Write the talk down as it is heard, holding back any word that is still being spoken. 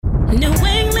New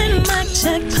England Mic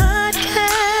Check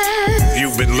Podcast.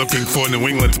 You've been looking for New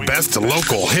England's best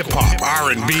local hip-hop,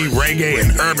 R&B, reggae,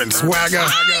 and urban swagger?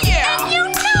 Oh, yeah. And you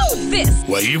know this.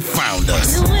 Well, you found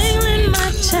us. New England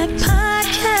Mic Check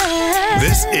Podcast.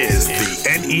 This is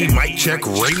the NE Mic Check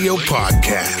Radio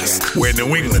Podcast, where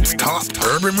New England's top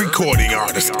urban recording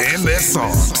artists and their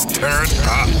songs turn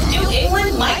up. New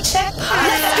England Mic Check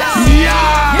Podcast.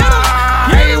 Yeah!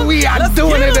 Hey, we are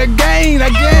doing it again.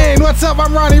 What's up?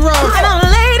 I'm Ronnie Rose. And I'm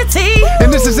Lady T.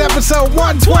 And this is episode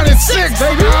 126.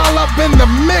 Baby, all up in the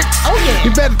mix. Oh, yeah.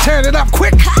 You better turn it up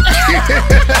quick.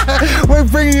 We're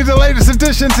bringing you the latest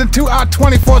additions into our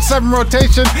 24/7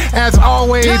 rotation. As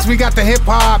always, we got the hip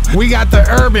hop, we got the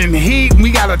urban heat,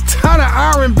 we got a ton of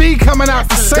R&B coming out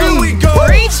the same. Here we go.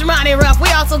 Reach, Ronnie Ruff.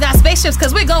 We also got spaceships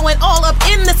because we're going all up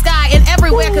in the sky and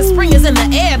everywhere because spring is in the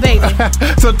air, baby.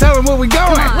 So tell them where we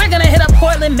going. We're going to hit up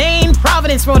Portland, Maine,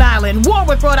 Providence, Rhode Island,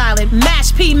 Warwick, Rhode Island,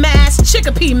 Mashpee, Mass,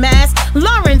 Chicopee, Mass,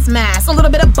 Lawrence, Mass, a little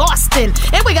bit of Boston.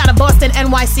 And we got a Boston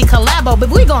NYC collabo, but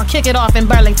we're going to kick it off in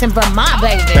Burlington, Vermont,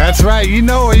 baby. That's right. You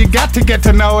know, you got to get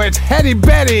to know it. Hetty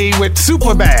Betty with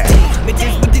Superbad. It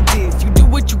is what it is. You do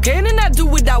what you can and I do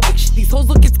what I wish. These hoes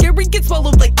looking scary, get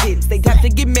swallowed like kids. They'd have to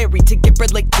get married to get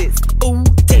bread like this. Oh,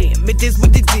 damn, it is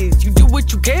what it is. You do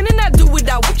what you can and I do what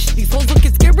I wish. These hoes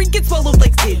looking scary, get swallowed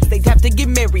like kids. They'd have to get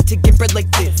married to get bread like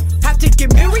this. Have to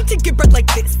get married to get bread like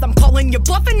this. I'm calling you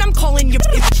bluff and I'm calling you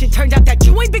bitch. It turned out that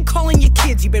you ain't been calling your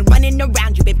kids. You've been running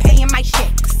around, you've been paying my shit.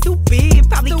 Stupid,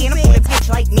 probably can't afford a bitch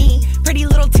like me. Pretty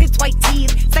little tits, white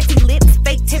teeth, sexy lips,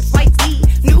 fake tips, white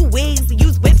teeth. New ways to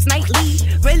use whips nightly.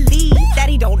 Relieved that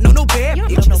he don't know no bad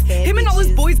bitches. Him and all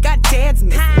his boys got dads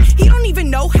missing. He don't even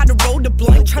know how to roll the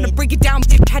blunt. Trying to break it down,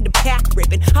 bitch had the pack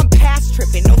ripping. I'm past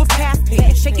tripping, over past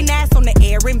pain. Shaking ass on the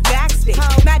air and backstage.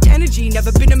 Match energy,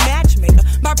 never been a matchmaker.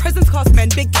 My presence cost men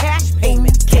big cash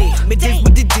payment. It is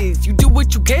what it is. You do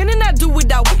what you can and I do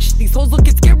what I wish. These hoes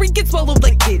looking scary, get swallowed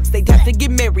like kids. They'd have to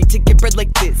get married to get bread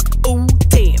like this. Oh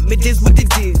damn, it is what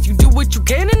it is. You do what you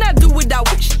can and I do what I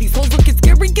wish. These hoes looking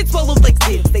scary, get swallowed like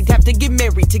kids. They'd have to get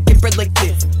married to get bread like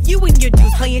this. You and your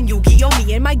dudes playing Yu-Gi-Oh!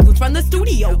 Me and my goons run the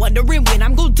studio, wondering when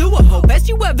I'm gonna do a hoe. Best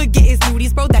you ever get is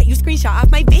nudies, bro, that you screenshot off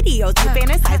my videos. You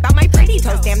fantasize about my pretty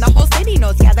toes. Damn, the whole city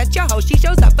knows. Yeah, that's your hoe. She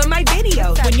shows up for my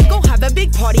videos. When you gon' have a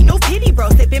big party, no pity, bro.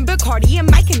 Sipping Bacardi and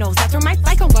Mykonos. That's where my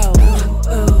flight gon' go.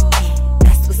 Ooh,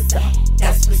 that's what's up.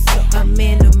 That's what's up. I'm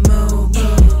in the mood.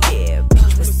 Yeah,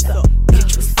 bitch, what's up?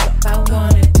 Bitch, what's up? I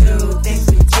wanna do things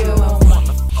with you. I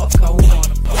wanna fuck. I wanna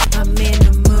fuck. I'm in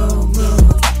the mood.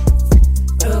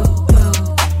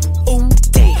 Ooh,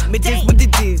 damn, it is what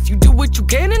it is. You do what you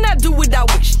can and I do what I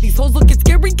wish. These hoes looking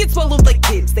scary, get swallowed like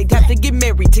kids. They'd have to get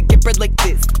married to get bread like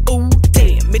this. Ooh,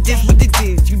 damn, it is what it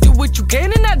is. You do what you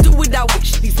can and I do what I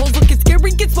wish. These hoes looking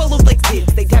scary, get swallowed like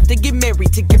kids. They'd have to get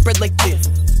married to get bread like this.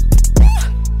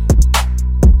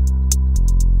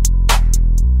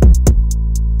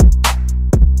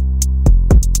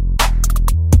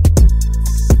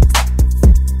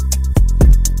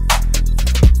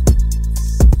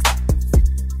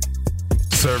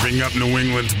 Serving up New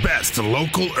England's best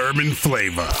local urban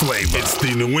flavor. It's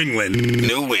the New England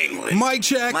Mic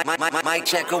check. Mic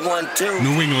check a 1, 2.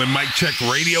 New England Mic Check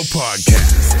Radio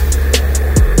Podcast.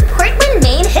 Portland,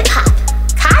 Maine hip hop.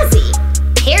 Kazi.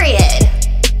 Period.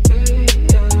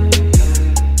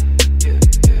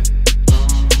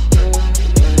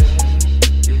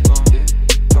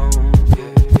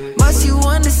 Must you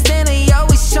understand they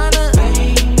always tryna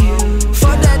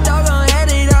fuck that dog on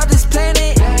head it off this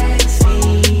planet.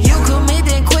 You commit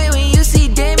then quit when you see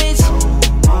damage.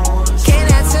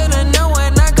 Can't answer to no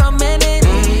one I comment it.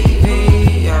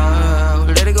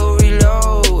 Let it go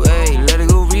reload, hey, let it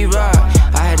go re-rock.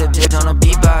 I had a bitch on a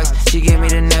beatbox. She gave me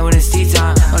the night with it's tea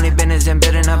time. Only business and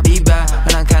better not be back.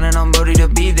 When I'm counting on Brody to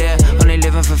be there. Only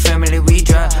living for family we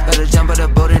try. Gotta jump out the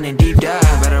boat and then deep dive.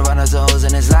 Better run us hoes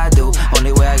in this slide through.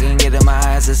 Only way I can get in my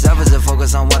eyes itself is to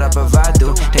focus on what I provide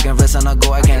through. Taking risks on the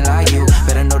go, I can't lie you.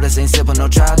 Better know this ain't simple, no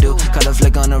try to. Cut a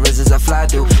flick on the wrist as I fly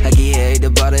through. Like yeah, the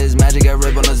butter is magic. I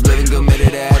rip on us living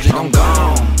committed to magic. I'm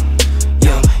gone.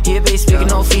 Yeah, babe, speaking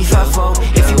no FIFA.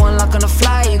 If you unlock on the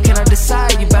fly, you cannot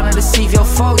decide. You better deceive your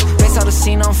foes. Based how the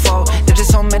scene unfold. There's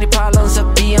just so many problems to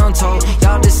be untold.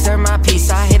 Y'all disturb my peace.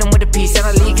 I hit them with a piece and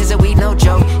I leave cause we no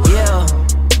joke. Yeah.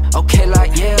 Okay,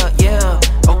 like yeah.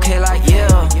 Okay, like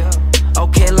yeah.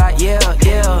 Okay, like yeah.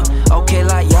 Okay,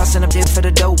 like y'all send a bit for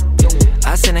the dope.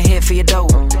 I send a hit for your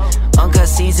dope. Uncut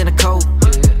scenes in the coat.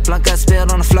 Blunt got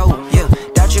spilled on the floor. Yeah,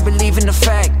 doubt you believe in the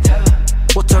fact.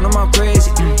 We'll turn them up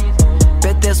crazy.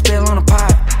 Bet they'll spill on the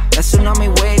pot. That tsunami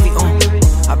wavy.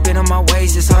 I've been on my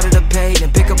ways, it's harder to pay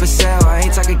than pick up a cell. I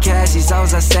ain't talking cash, these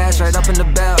hours I stash right up in the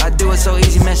bell. I do it so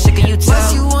easy, man, shit, can you tell?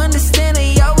 Must you understand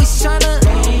they always tryna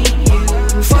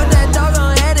fuck that dog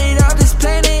on head it off this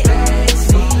planet.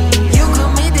 You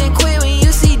commit then quit when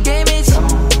you see damage.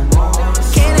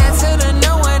 Can't answer the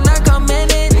no when I come in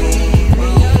it.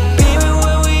 Baby,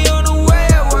 when we on the way,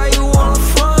 why you on the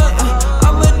front?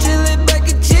 I'ma chill it back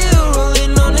and chill,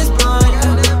 rolling on this blunt.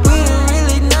 We done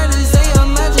really noticed they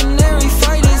imaginary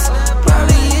fighters.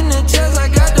 Probably in the chest, I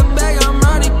got the bag, I'm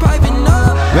already piping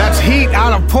up. That's Heat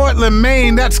out of Portland,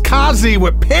 Maine. That's Kazi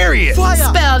with Period.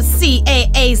 Spelled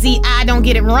C-A-A-Z-I, don't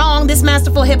get it wrong. This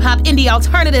masterful hip-hop indie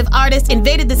alternative artist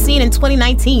invaded the scene in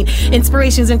 2019.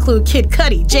 Inspirations include Kid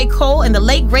Cudi, J. Cole, and the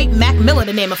late, great Mac Miller,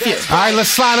 to name a few. All right, let's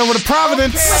slide over to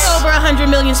Providence. With over 100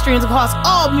 million streams across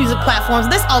all music platforms,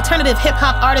 this alternative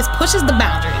hip-hop artist pushes the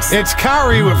boundaries. It's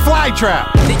Kari with Fly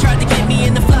Trap. They tried to get me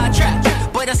in the fly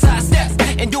trap, but I sidestep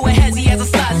and do it hezzy as I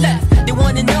slide left. They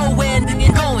wanna know where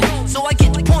you're going, so I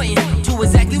get the point to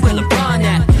exactly where LeBron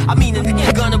at. I mean, a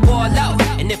nigga gonna ball out,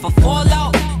 and if I fall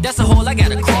out, that's a hole I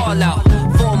gotta crawl out.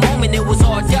 For a moment it was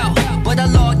all doubt, but I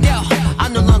logged out. I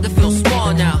no longer feel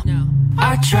small now.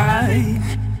 I tried.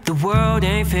 The world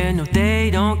ain't fair, no, they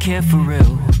don't care for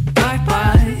real.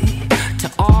 Bye-bye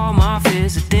to all my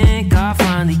fears. I think I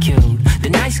finally killed the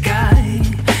nice guy.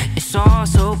 It's all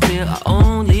so clear, I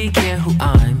only care who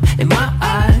I'm in my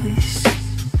eyes.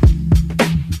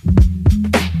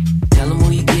 Tell them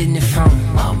where you getting it from,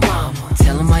 my mama.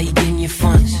 Tell them how you getting your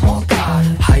funds, more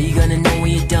pride. How you gonna know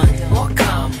when you're done, more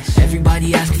comments.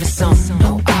 Everybody asking for something,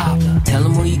 no option. Tell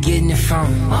them where you getting it from,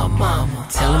 my mama.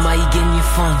 Tell them how you getting your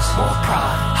funds, more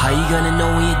pride. How you gonna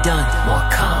know when you're done, more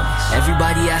comments.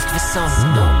 Everybody asking for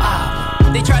something, no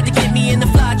option. They tried to get me in the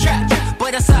fly trap,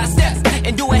 but I sidestep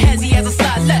and do it hezzy as I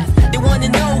slide left. They wanna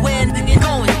know where you're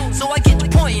going, so I get the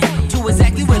point to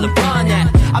exactly where LeBron at.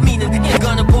 I mean, a nigga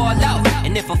gonna ball out,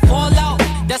 and if I fall out,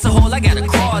 that's a hole I gotta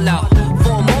crawl out.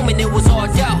 For a moment it was all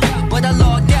doubt, but I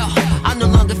logged out. I no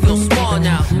longer feel small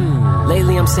now.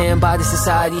 Lately I'm saying bye to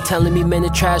society, telling me men are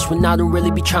trash when I don't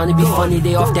really be trying to be funny.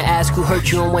 They often ask who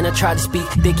hurt you, and when I try to speak,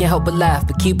 they can't help but laugh,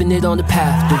 but keeping it on the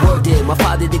path. The world did, my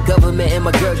father, the government, and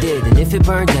my girl did. And if it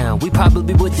burned down, we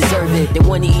probably would deserve it. They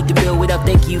wanna eat the meal without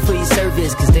thanking you for your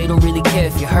service, cause they don't really care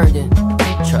if you're hurting.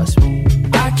 Trust me.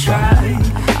 I tried.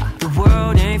 The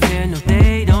world ain't fair, no,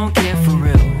 they don't care for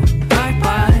real.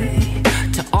 Bye-bye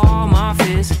to all my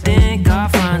fears. I think I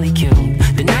finally killed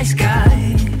the nice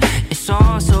guy. It's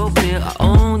all so clear, I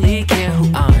only care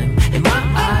who I'm in my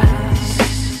eyes.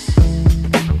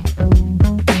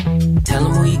 Tell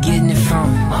them where you getting it from,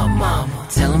 my mama.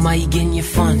 Tell them how you getting your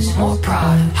funds, more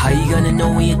pride. How you gonna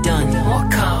know when you're done, more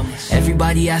comments.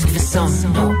 Everybody asking for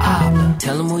something, no option.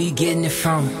 Tell them where you getting it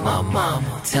from, my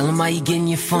mama. Tell them how you getting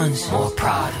your funds, more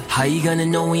pride. How you gonna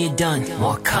know when you're done,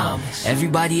 more comments.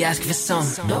 Everybody asking for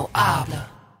something, no option.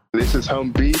 This is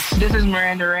Home Beats. This is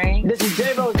Miranda Rain. This is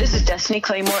J-Bo. This is Destiny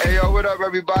Claymore. Hey, yo, what up,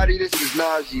 everybody? This is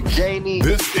Najee Janey.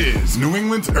 This is New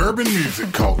England's urban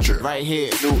music culture. Right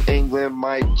here. New England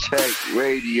Mic Check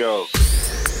Radio.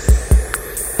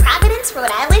 Providence, Rhode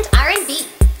Island R&B.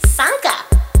 Sanka,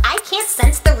 I Can't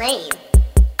Sense the Rain.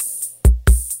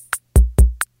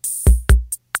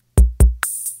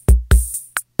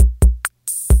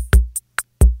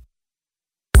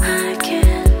 I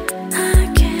can't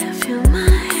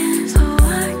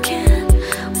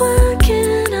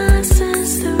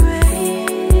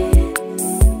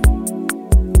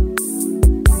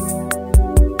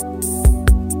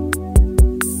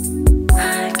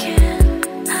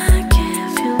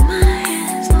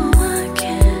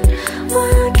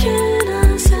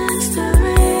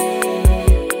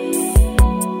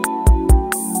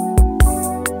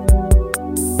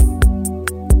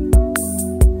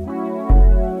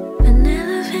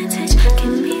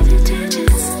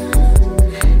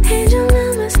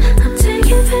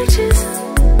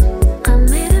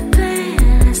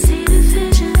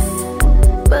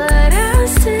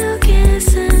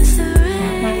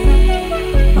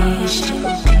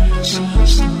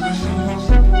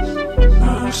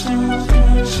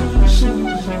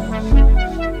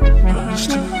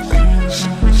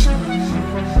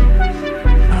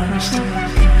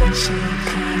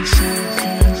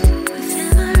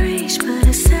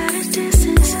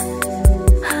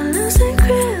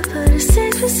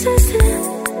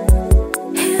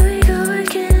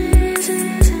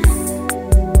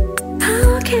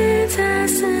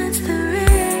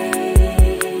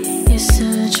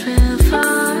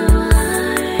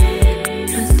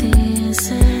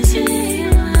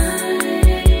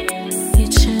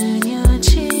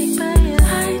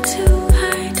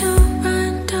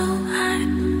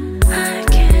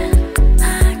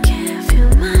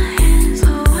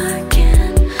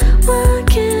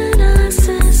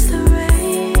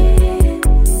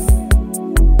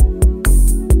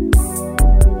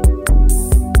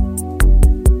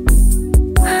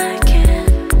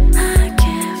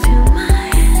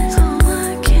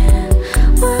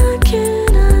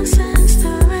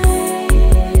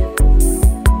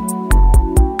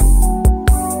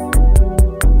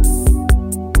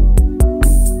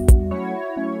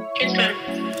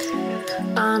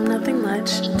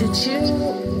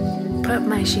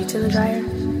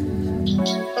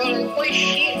Which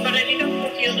sheet, but I didn't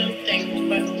put the other things,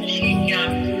 but the sheet,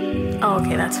 yeah. Oh,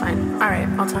 okay, that's fine. All right,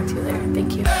 I'll talk to you later.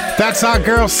 Thank you. That's our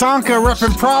girl Sanka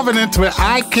repping Providence with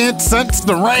I Can't Sense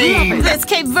the Rain. This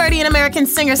Cape Verdean American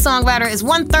singer-songwriter is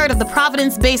 1/3 of the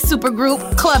Providence-based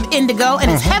supergroup Club Indigo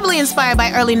and is heavily inspired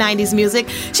by early 90s music.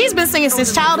 She's been singing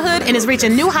since childhood and is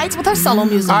reaching new heights with her solo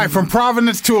music. All right, from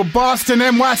Providence to a Boston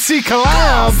NYC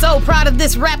collab. So proud of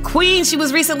this rap queen. She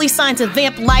was recently signed to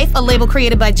Vamp Life, a label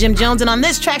created by Jim Jones, and on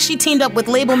this track she teamed up with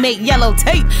label mate Yellow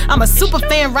Tape. I'm a super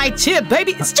fan right here,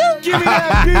 baby. It's Jim.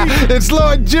 It's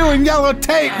Lord Jew and Yellow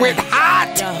Tape with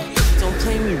Hot. Don't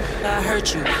play me, I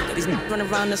hurt you. Got these run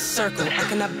around the circle. I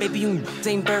cannot baby you,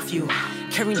 ain't birth you.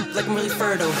 Carry like I'm really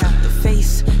fertile. The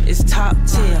face is top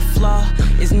tier, flaw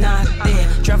is not there.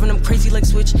 Driving them crazy like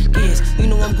switch gears. You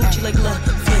know I'm Gucci like love.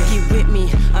 Get with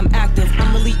me, I'm active.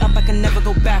 I'm really up, I can never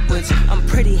go backwards. I'm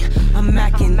pretty, I'm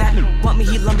macking. That want me,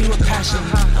 he love me with passion.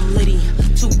 I'm litty,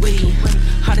 too witty.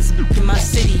 Hottest in my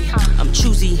city. I'm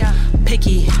choosy,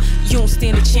 picky. You don't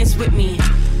stand a chance with me.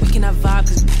 We cannot vibe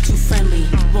cause we're too friendly.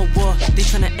 Won't war, they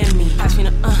tryna end me. Pass me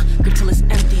the grip till it's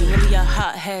empty. Really a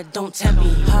hot head, don't tempt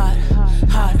me. Hot,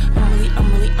 hot, I'm really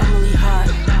hot.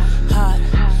 Hot,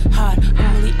 hot,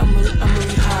 I'm really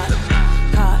hot.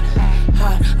 Hot,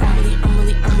 hot, I'm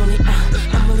really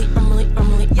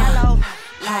Yellow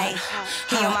light.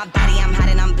 He on my body, I'm hot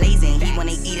and I'm blazing. He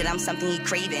wanna eat it, I'm something he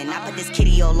craving. I put this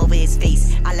kitty all over his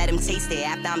face. I let him taste it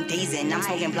after I'm dazing. I'm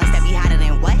smoking blunts that be hotter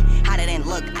than what? Hotter than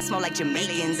look. I smell like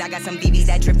Jamaicans. I got some BBs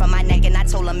that drip from my neck, and I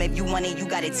told him if you want it, you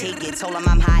gotta take it. Told him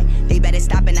I'm hot. They better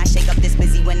stop and I shake up this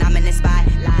busy when I'm in the spot.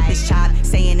 This chop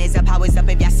saying is up, how is up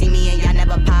if y'all see me and y'all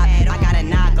never pop. I got a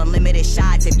knock, unlimited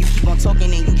shots. If you keep on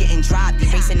talking and you getting dropped,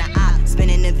 erasing the op,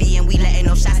 spinning the V and we letting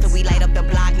no shots till we light up the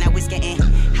block. Now it's getting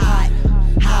hot,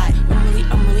 hot. I'm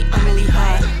really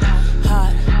hot,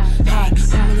 hot, hot.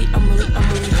 I'm really hot,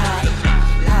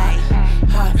 hot,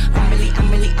 hot. I'm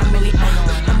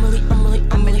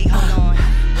really hot,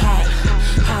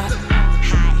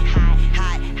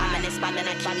 hot. I'm in this spot and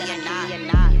I keep me a knot.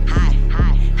 Hot,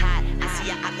 hot. I see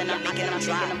ya out and I'm making them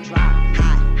drop.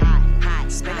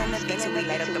 Hot. Spinning the V till we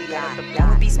light up the block. That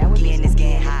would be spooky and it's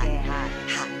getting hot. Hot.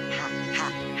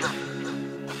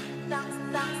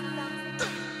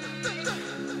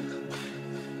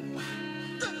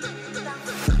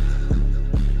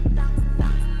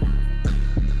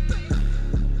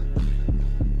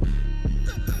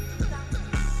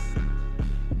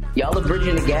 Y'all are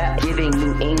bridging the gap, giving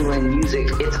New England music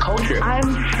its culture. I'm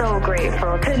so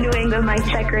grateful to New England Mic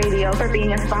Check Radio for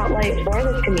being a spotlight for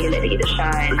this community to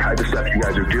shine. The type of stuff you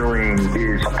guys are doing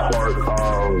is a part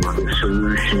of the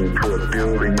solution for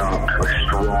building up a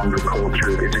stronger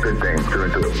culture. It's a good thing through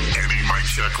and through. Mic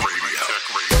Check Radio.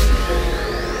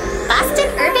 Boston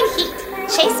Urban Heat.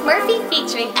 Chase Murphy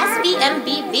featuring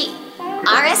SBMBV.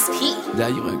 RSP. Yeah,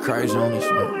 you went crazy on this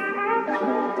one.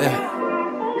 Yeah.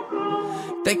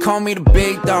 They call me the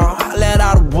big dog, I let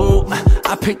out a whoop.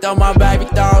 I picked up my baby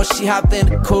dog, she hopped in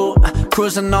the coupe.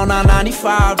 Cruising on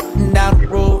 995, down the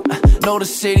road. Know the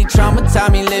city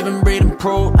traumatized me, living, breathing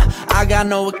proof. I got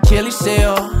no Achilles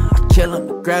heel, I kill him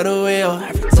to grab the wheel.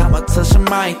 Every time I touch a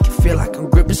mic, it feel like I'm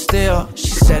gripping steel.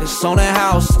 She said it's on the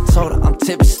house, I told her I'm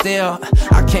tipping still.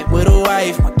 I came with a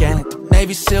wave, my gang like the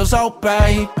Navy SEALs, oh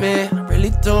baby, I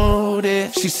really do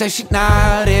this. She said she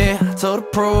not it, I told her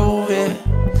prove it.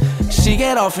 She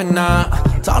get off and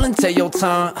on, darling, take your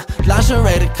time.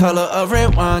 Lingerie, the color of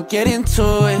red wine, get into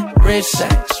it. Rich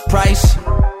sex, price.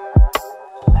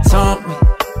 Taunt me,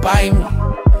 bite me,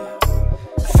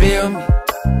 feel me,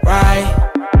 right.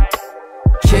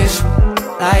 Kiss me,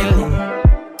 nightly.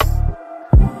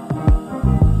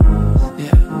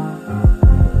 Yeah.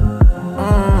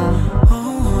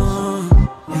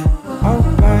 Oh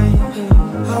baby,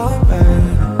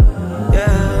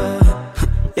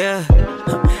 yeah.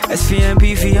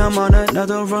 SVMBV, I'm on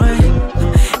another run.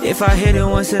 If I hit it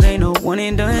once, it ain't no one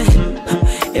and done.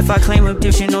 If I claim a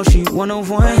dish, you know she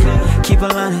 101. Keep a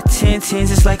line of 10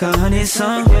 tens, it's like 100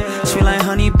 some. Sweet like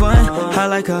honey bun, high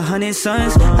like 100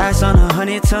 suns. Ice on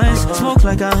 100 tons, smoke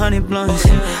like 100 blunts.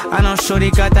 I know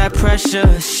shorty got that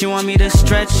pressure, she want me to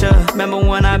stretch her. Remember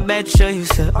when I met you, you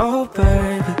said, oh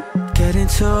baby, get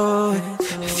into it.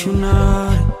 If you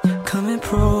know it, come and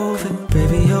prove it.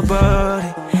 Baby, your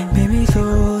body made me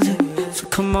lose it. So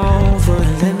come over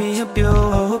and let me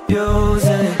abuse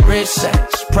it. Rich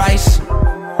sex, price.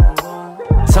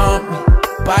 Taunt me,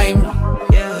 bite me,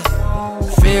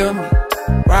 feel me,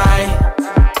 right.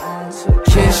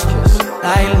 Kiss,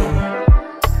 nightly.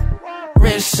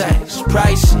 Rich sex,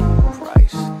 pricey.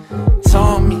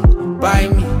 Taunt me,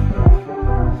 bite me,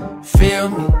 feel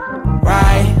me,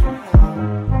 right.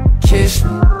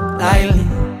 Island.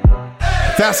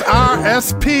 That's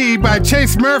RSP by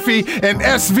Chase Murphy and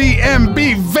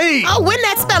SVMBV. Oh, win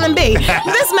that spelling bee.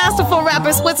 This masterful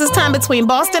rapper splits his time between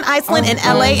Boston, Iceland, and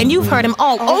LA, and you've heard him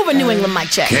all over New England Mic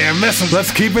Check. Can't miss him.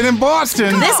 Let's keep it in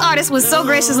Boston. This artist was so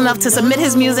gracious enough to submit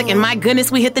his music, and my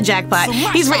goodness, we hit the jackpot.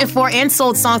 He's written for and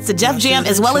sold songs to Def Jam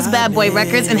as well as Bad Boy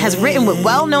Records, and has written with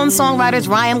well-known songwriters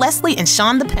Ryan Leslie and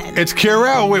Sean the Pen. It's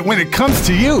Curel with When It Comes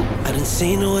to You. I done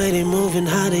seen the way they moving,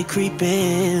 how they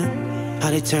creeping. How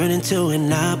they turn into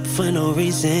an op for no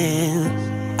reason.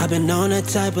 I've been on that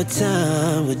type of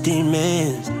time with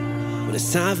demons. When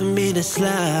it's time for me to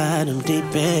slide, I'm deep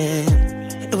in.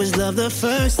 It was love the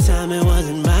first time, it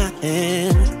wasn't my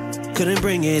hand. Couldn't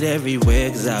bring it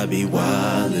everywhere cause I be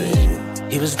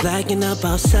wildin'. He was blacking up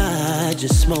outside,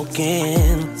 just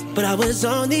smoking. But I was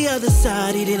on the other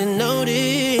side, he didn't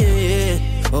notice.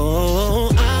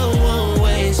 Oh, I won't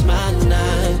waste my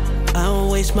night. I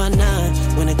won't waste my night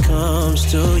when it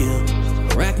comes to you.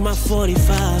 Rack my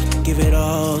 45, give it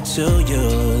all to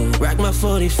you. Rack my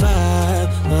 45,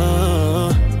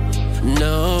 oh.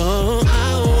 No,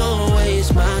 I won't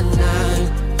waste my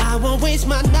night. I won't waste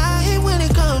my night when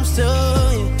it comes to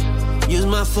you. Use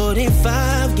my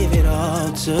 45, give it all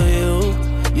to you.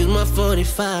 Use my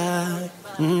 45.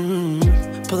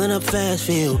 Pulling up fast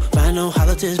for you. Rhino,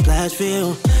 holler to his blast for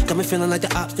you. Got me feeling like the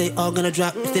ops, they all gonna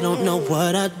drop if they don't know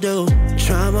what I do.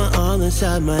 Trauma all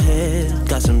inside my head.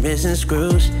 Got some missing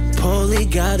screws. Polly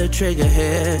got a trigger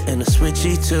head and a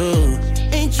switchy too.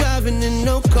 Ain't driving in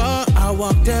no car, I'll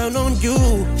walk down on you.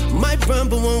 Might run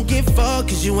but won't get far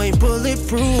cause you ain't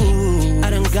bulletproof. I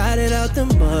done got it out the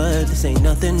mud, this ain't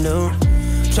nothing new.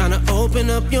 Tryna open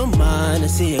up your mind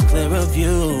and see a clearer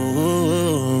view.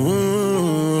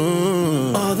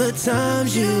 All the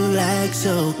times you like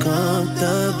so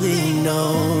comfortably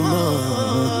no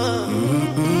more.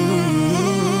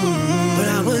 But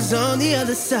I was on the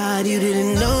other side, you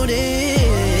didn't notice.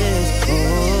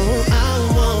 Oh, I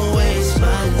won't waste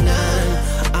my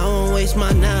night. I won't waste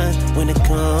my night when it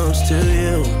comes to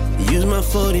you. Use my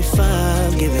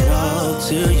 45, give it all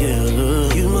to you.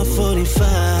 Use my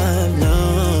 45,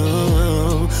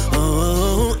 no.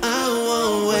 Oh, I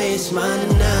won't waste my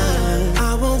night.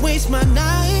 I won't waste my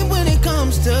night when it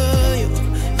comes to you.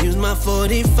 Use my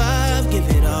 45, give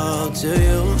it all to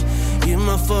you. Use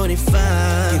my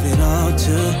 45, give it all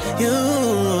to you.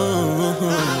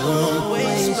 I won't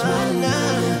waste my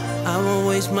night. I won't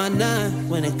waste my night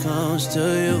when it comes to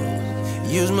you.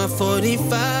 Use my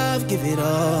 45, give it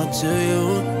all to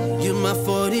you. Use my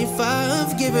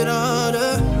 45, give it all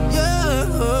to you.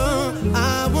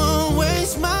 I won't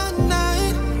waste my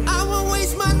night. I won't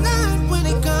waste my night when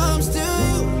it comes to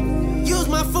you. Use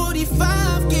my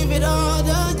 45, give it all to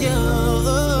you.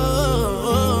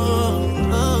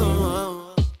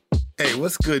 Hey,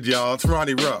 what's good, y'all? It's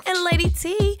Ronnie Ruff. And Lady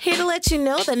T, here to let you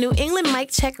know the New England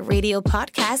Mic Check Radio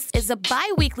Podcast is a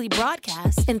bi-weekly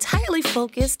broadcast entirely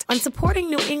focused on supporting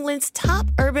New England's top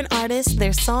urban artists,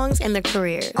 their songs, and their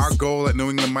careers. Our goal at New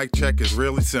England Mic Check is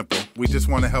really simple. We just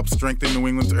want to help strengthen New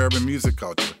England's urban music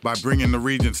culture by bringing the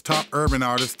region's top urban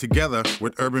artists together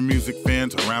with urban music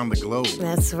fans around the globe.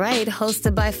 That's right.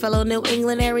 Hosted by fellow New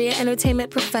England area entertainment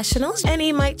professionals,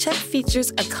 NE Mic Check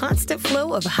features a constant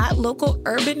flow of hot local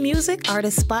urban music,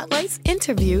 artist spotlights,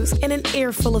 interviews, and an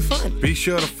air full of fun. Be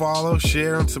sure to follow,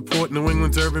 share, and support New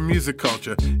England's urban music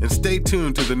culture, and stay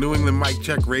tuned to the New England Mic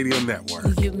Check Radio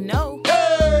Network. You know.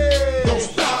 Hey! Don't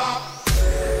stop!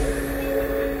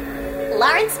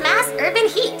 Lawrence Mass Urban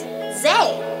Heat.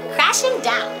 Zay. Crashing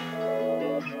Down.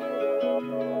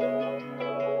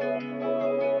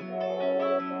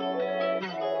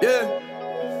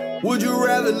 Yeah. Would you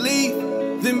rather leave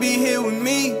than be here with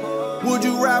me? Would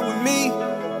you ride with me?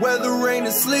 Whether rain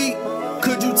or sleet,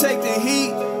 could you take the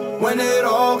heat when it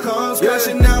all comes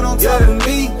crashing down on top of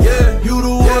me? Yeah, you the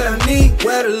one I need.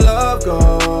 Where the love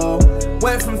go?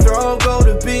 Went from throw go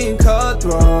to being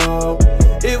cutthroat.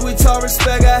 If we talk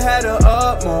respect, I had the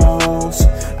utmost.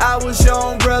 I was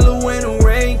your umbrella when the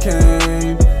rain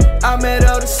came. I met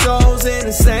other souls in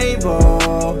the same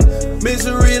boat.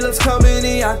 Misery loves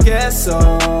company, I guess so.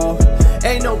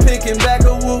 Ain't no picking back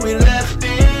of what we left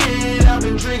in. I've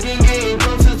been drinking, getting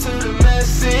closer to the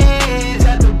message.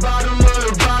 At the bottom of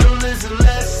the bottle is a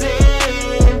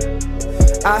lesson.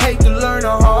 I hate to learn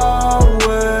the hard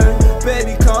way.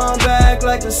 Baby, come back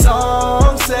like the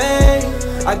song say.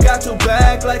 I got your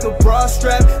back like a bra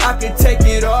strap. I could take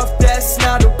it off, that's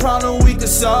not a problem, we could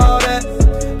solve that.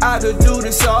 I could do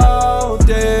this all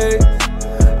day.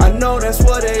 I know that's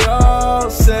what they all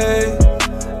say.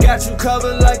 Got you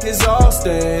covered like it's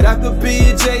Allstate. I could be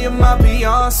a J and my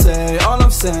Beyonce. All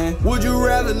I'm saying, would you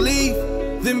rather leave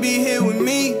than be here with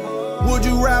me? Would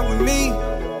you ride with me?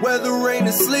 Whether rain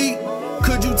or sleet,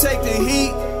 could you take the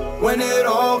heat? When it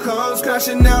all comes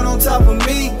crashing down on top of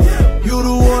me, you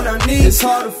the one I need. It's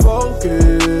hard to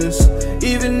focus,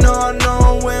 even though I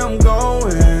know where I'm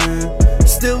going.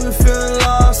 Still been feeling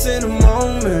lost in the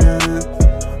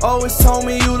moment. Always told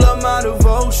me you love my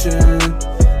devotion.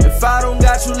 If I don't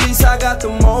got you, at least I got the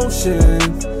motion.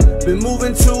 Been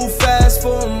moving too fast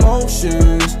for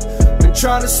emotions. Been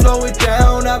trying to slow it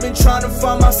down. I've been trying to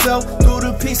find myself through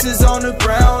the pieces on the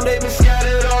ground. They've been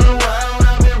scattered all around.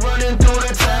 I've been running through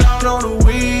the town on a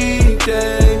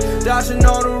weekday, dodging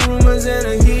all the rumors and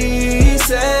the he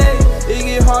say. It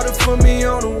get harder for me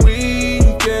on the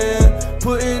weekend.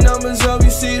 Putting numbers up,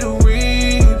 you see the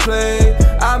replay.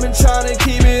 I've been trying to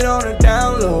keep it on the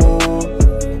down low.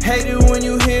 Hate it when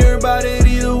you hear about it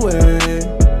either way.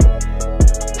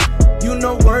 You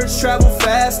know words travel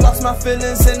fast. Lost my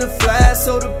feelings in the flash,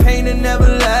 so the pain it never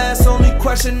lasts. Only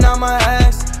question I might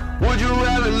ask: would you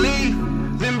rather leave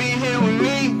than be here with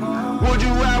me? Would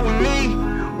you ride with me?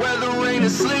 Whether rain or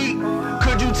sleet,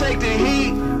 could you take the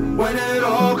heat? When it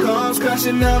all comes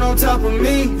crashing down on top of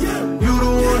me, you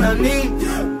the one I need.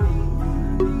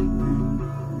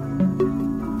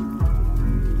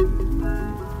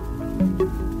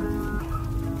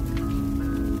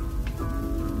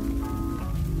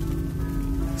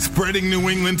 Spreading New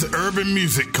England's urban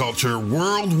music culture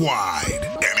worldwide.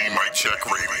 NE Mic Check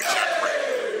Radio.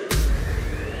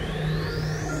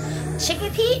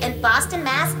 Chicopee and Boston,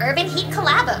 Mass. Urban Heat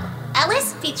collabo.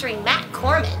 Ellis featuring Matt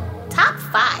Corman. Top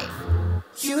 5.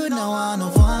 You know I'm the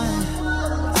one.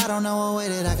 I don't know a way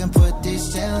that I can put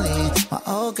this gently. My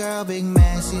old girl, big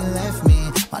man, she left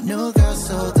me. My new girl,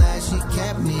 so glad she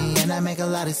kept me. And that make a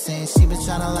lot of sense. She been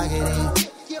tryna lock it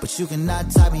in, but you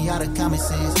cannot type me out of common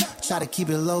sense. Try to keep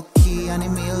it low key. I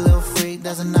need me a little freak,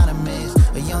 that's anonymous.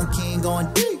 A young king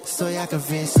going deep, so y'all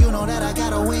convinced. You know that I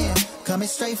gotta win. Coming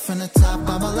straight from the top,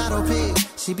 I'm a lotto pig.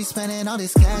 She be spending all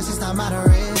this cash, it's not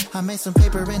moderate. I made some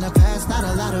paper in the past, not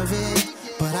a lot of it,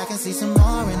 but I can see some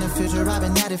more in the future. I've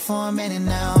been at it for a minute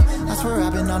now. I swear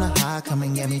I've been on a high, come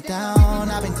and get me down.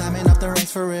 I've been climbing up the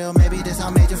ranks for real, maybe this how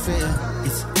made you feel.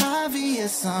 It's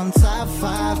obvious I'm top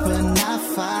 5, but not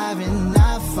 5 and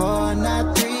not 4,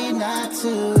 not 3, not 2.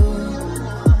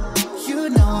 You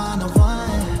know I'm the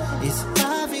one. It's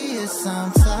obvious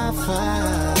I'm top 5.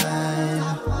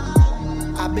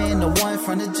 I've been the one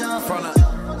from the jump.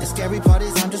 The scary part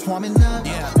is I'm just warming up.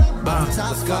 I'm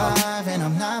top 5 and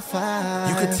I'm not 5.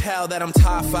 You could tell that I'm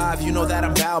top 5. You know that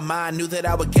I'm about mine. Knew that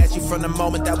I would get you from the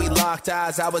moment that we locked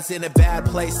eyes. I was in a bad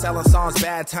place, selling songs,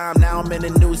 bad time. Now I'm in a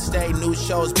new state, new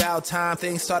shows, about time.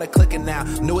 Things started clicking now.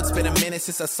 Knew it's been a minute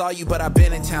since I saw you, but I've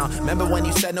been in town. Remember when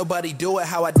you said nobody do it,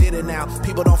 how I did it now.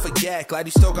 People don't forget, glad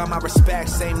you still got my respect.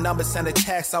 Same number, send a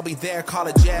text, I'll be there, call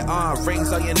a jet.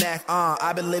 Rings on your neck,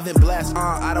 I've been living blessed.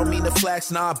 I don't mean to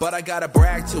flex, nah, but I gotta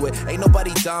brag to it. Ain't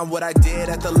nobody done what I did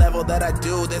at the level that I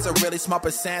do. There's a really small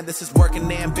percent. This is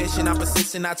working ambition. I'm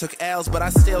persistent. I took L's, but I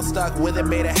still stuck with it.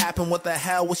 Made it happen. What the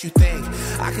hell? What you think?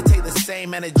 I could take the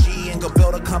same energy and go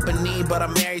build a company, but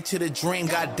I'm married to the dream.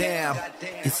 Goddamn.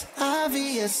 It's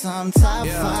obvious I'm top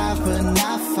 5, but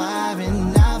not 5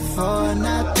 and not 4,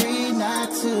 not 3,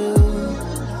 not 2.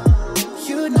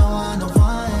 You know I'm the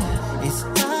one. It's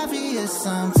obvious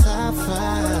I'm top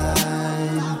 5.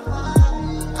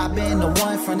 I've been the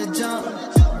one from the jump.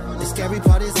 The scary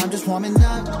part is I'm just warming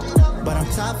up, but I'm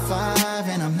top 5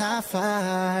 and I'm not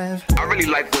 5. I really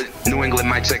like what New England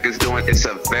Mic Check is doing. It's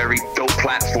a very dope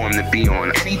platform to be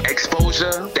on. Any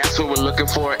exposure, that's what we're looking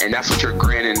for, and that's what you're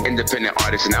granting independent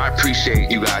artists, and I appreciate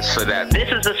you guys for that.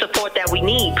 This is the support that we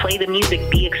need. Play the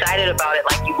music, be excited about it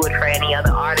like you would for any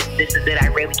other artist. This is it. I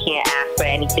really can't ask for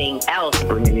anything else.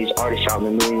 Bringing these artists out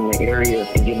in the New England area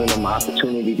and giving them an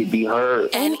opportunity to be heard.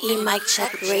 NE Mic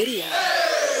Check Radio.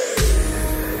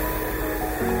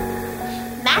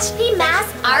 Mash P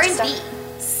Mass R&B.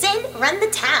 Sin Run the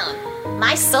Town.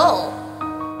 My Soul.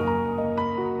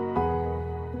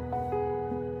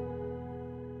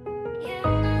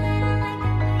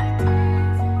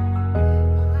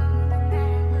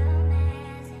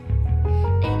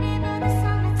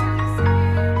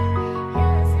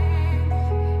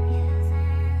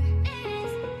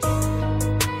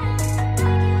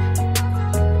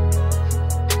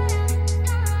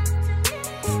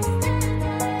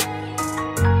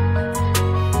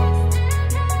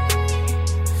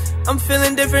 I'm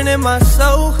feeling different in my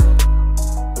soul.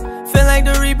 Feel like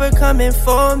the Reaper coming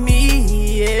for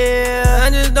me, yeah. I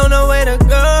just don't know where to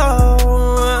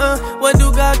go. What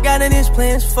do God got in his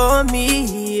plans for me,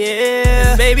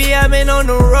 yeah. Baby, I've been on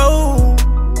the road,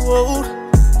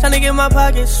 trying to get my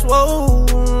pockets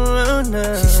swollen.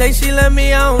 She say she love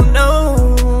me, I don't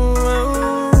know.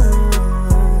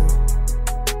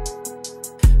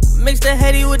 Mix the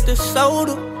Henny with the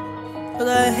soda, 'cause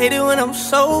I hate it when I'm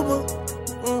sober.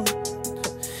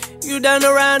 You down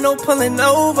the ride, no pulling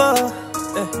over.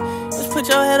 Just put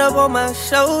your head up on my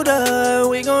shoulder.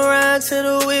 We gon' ride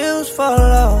till the wheels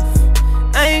fall off.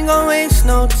 I ain't gon' waste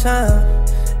no time.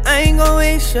 I ain't gon'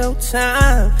 waste your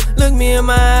time. Look me in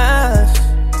my eyes.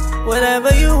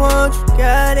 Whatever you want, you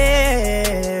got it.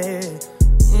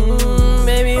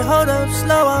 Baby, hold up,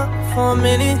 slow up for a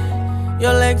minute.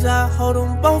 Your legs, I hold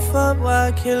them both up while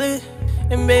I kill it.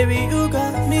 And baby, you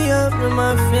got me up in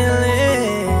my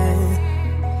feelings.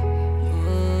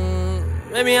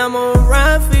 Baby, I'ma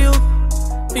ride for you.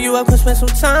 For you, I could spend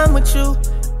some time with you.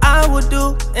 I would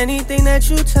do anything that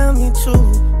you tell me to.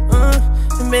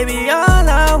 And baby, all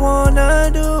I wanna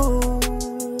do.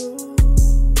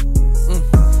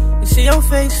 You see your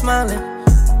face smiling. I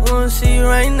wanna see you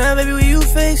right now, baby, will you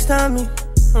FaceTime me?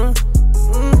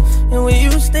 And will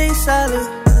you stay silent?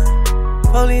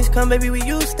 Police come, baby, will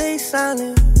you stay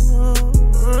silent?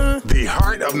 The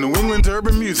heart of New England's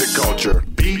urban music culture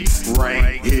beats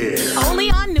right here.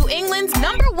 Only on New England's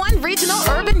 #1 regional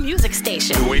urban music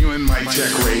station. New England Mic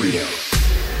Check Radio.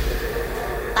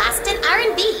 Boston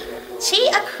R&B. Chi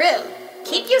a crew.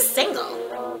 Keep you single.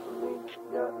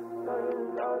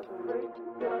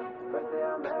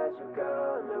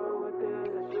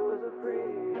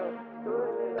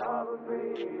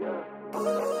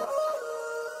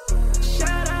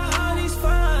 Shout out all these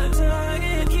fun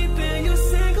targets, keeping you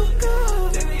single, girl.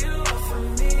 Did you offer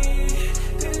me?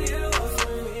 Did you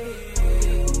offer me?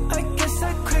 I guess I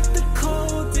cracked the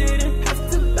code, didn't have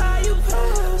to buy you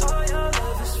pearls. All your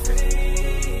love is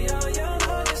free, all your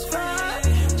love is free.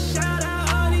 Shout out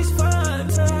all these fun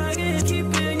targets,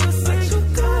 keeping you single,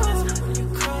 girl. When you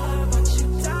cry about your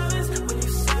diamonds, when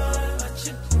you sigh about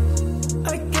your...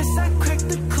 I guess I cracked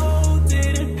the code,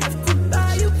 didn't have to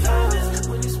buy you pearls.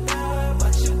 When you smile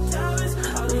about your diamonds,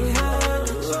 all you have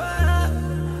is what?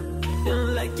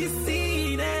 Like you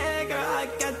see that, girl, I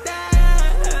got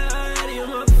that. You're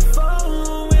my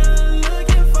phone when I'm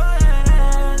looking for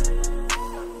that.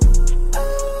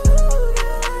 Oh,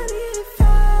 God, I need it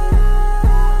fast.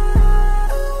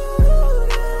 Oh,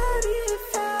 God, I need it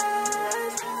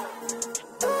fast.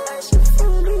 Oh, that shit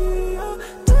for me, oh.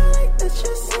 Don't like that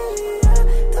you see, oh.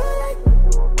 Don't like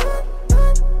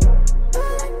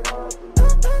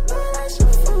that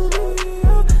shit for me,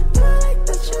 oh. Don't like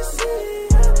that you see,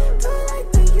 oh. Don't like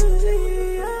that you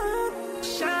see, oh.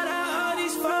 Shout out all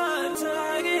these fun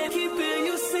targets, keeping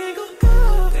you single,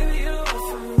 girl. Did you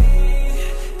offer me?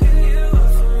 Did you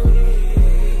offer me?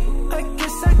 I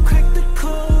guess I cracked the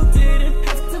code, didn't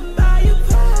have to buy you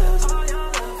pearls. All your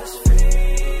love is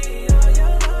free, all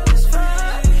your love is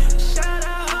free. Shout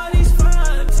out all these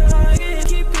fun targets,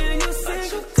 keeping you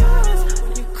single, girl.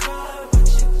 When you cry about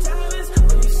your diamonds,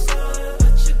 when you sigh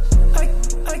about your...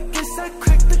 I guess I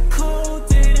cracked the code,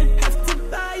 didn't have to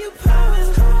buy you pearls.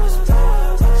 Your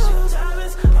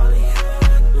diamonds, all you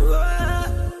had was...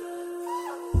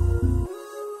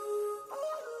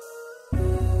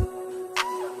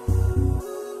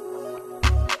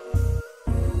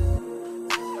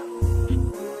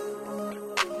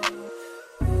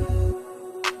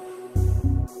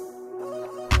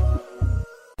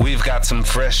 We've got some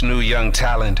fresh new young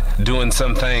talent doing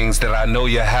some things that I know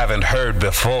you haven't heard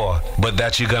before, but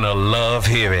that you're gonna love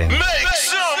hearing.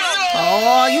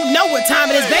 Oh, you know what time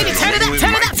it is, baby. Turn it up,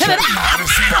 turn it up, turn it up.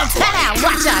 Turn out.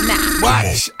 Watch out now.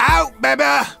 Watch out, baby.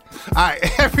 All right,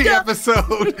 every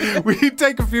episode, we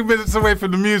take a few minutes away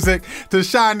from the music to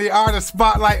shine the artist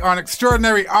spotlight on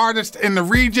extraordinary artists in the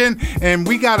region, and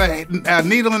we got a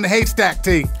needle in the haystack,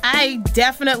 T. I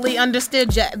definitely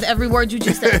understood every word you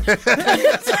just said.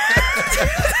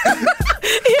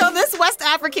 Yo, this West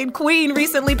African queen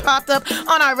recently popped up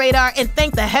on our radar, and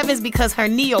thank the heavens because her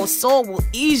neo-soul will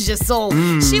ease your soul.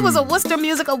 She was a Worcester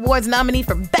Music Awards nominee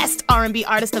for Best R&B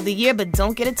Artist of the Year, but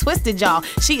don't get it twisted, y'all.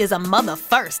 She is a mother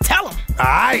first. Tell them. All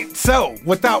right, so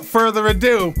without further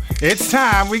ado, it's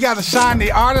time. We got to shine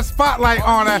the artist spotlight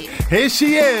on her. Here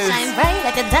she is. Shine bright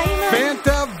like a diamond.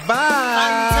 Fanta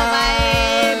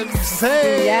Vibes.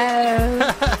 Hey.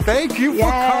 Yes. Thank you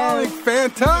for calling,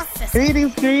 Fanta.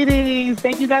 Greetings.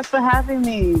 Thank you guys for having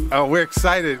me. Oh, we're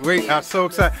excited. We are so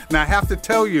excited. Now, I have to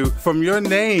tell you, from your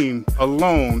name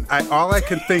alone, all I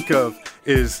can think of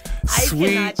is sweet.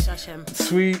 I cannot shush him.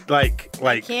 Sweet, like.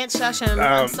 Can't shush him.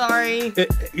 I'm sorry.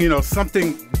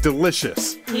 Something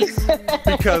delicious.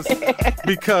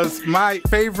 because my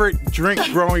favorite drink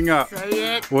growing up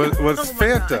was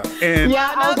Fanta. And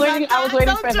yeah, I was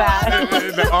waiting for that.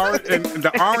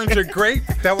 The orange and grape,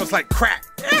 that was like crack.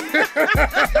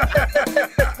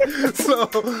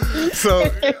 So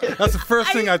that's the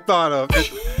first thing I thought of.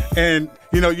 And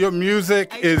you know, your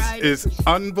music is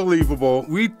unbelievable.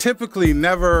 We typically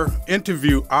never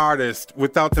interview artists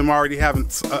without them already having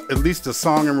at least a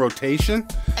song in rotation.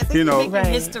 I think you're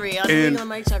making history on New England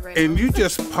Mic Check right now. And you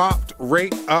just popped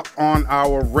right up on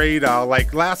our radar.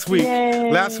 Like last week,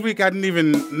 Yay. I didn't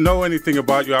even know anything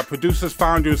about you. Our producers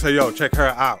found you and said, "Yo, check her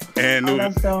out." And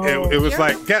it was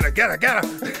like, get her.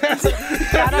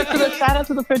 Shout out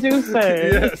to the producer.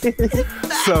 Yes.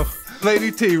 So,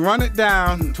 Lady T, run it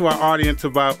down to our audience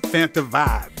about Fanta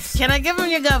Vibes. Can I give them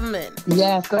your government?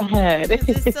 Yes, go ahead.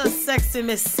 It's so sexy,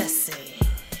 Miss Sassy.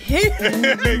 Yes.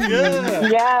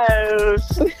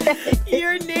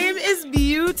 Your name is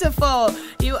beautiful.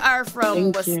 You are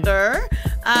from Worcester.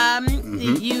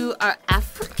 You are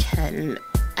African.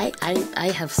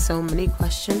 I have so many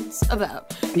questions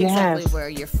about exactly where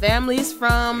your family's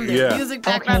from, their music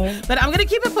background. Okay. But I'm going to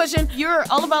keep it pushing. You're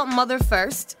all about mother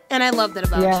first, and I love that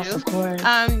about you. Of course.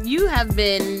 You have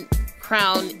been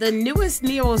crowned the newest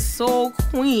neo soul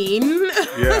queen.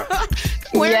 Yeah.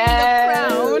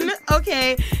 Wearing the crown.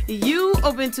 Okay. You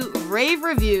open to rave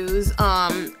reviews,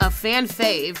 a fan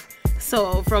fave.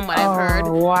 So from what I've heard.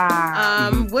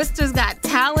 Wow. Worcester's Got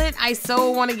Talent. I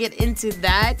so want to get into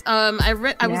that. I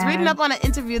was reading up on an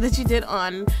interview that you did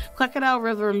on Crocodile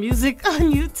River Music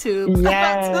on YouTube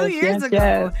about 2 years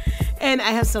ago. And I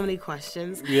have so many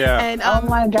questions. Yeah. And, oh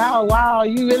my God. Wow.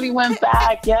 You really went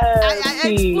back. Yes. I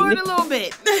explored a little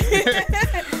bit.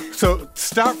 So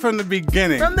start from the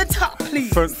beginning. From the top,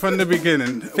 please. From the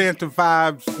beginning. Fanta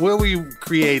Vibes, where were you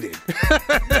created?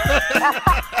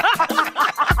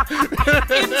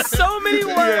 In so many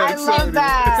words. I love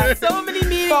that. So many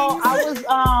meanings. So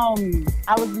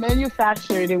I was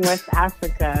manufactured in West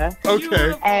Africa.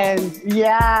 Okay. And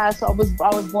so I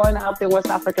was born out there in West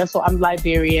Africa. So I'm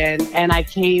Liberian, and I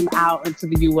came out into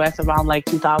the U.S. around like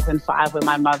 2005 with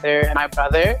my mother and my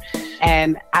brother.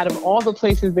 And out of all the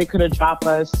places they could have dropped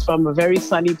us, from a very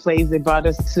sunny place, they brought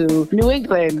us to New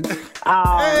England.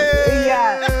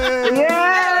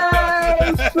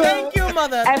 Thank you,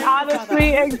 mother. And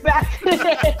honestly, exactly.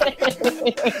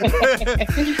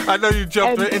 I know you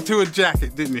jumped into a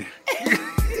jacket, didn't you?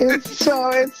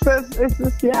 So it's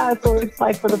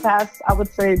like for the past, I would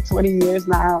say 20 years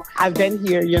now, I've been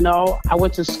here, you know. I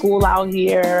went to school out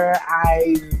here.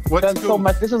 I've done so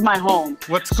much. This is my home.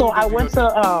 What school? So I went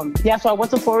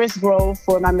to Forest Grove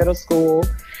for my middle school.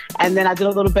 And then I did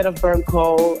a little bit of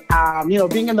Burnco. You know,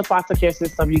 being in the foster care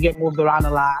system, you get moved around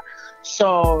a lot.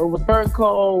 So it was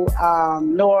Burnco,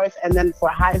 North, and then for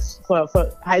high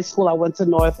school, I went to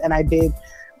North and I did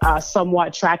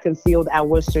somewhat track and field at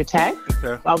Worcester Tech.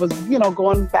 Okay. I was,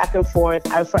 going back and forth.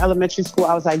 For elementary school,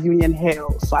 I was at Union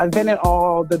Hill. So I've been in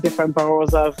all the different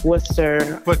boroughs of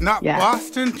Worcester. But not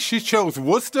Boston? She chose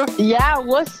Worcester? Yeah,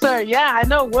 Worcester. Yeah, I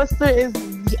know. Worcester is...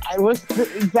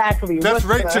 Exactly. That's Worcester.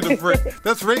 right to the brick.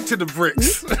 That's right to the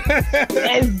bricks.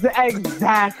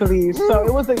 Exactly. So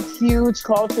it was a huge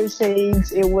culture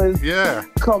change. It was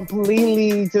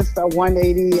completely just a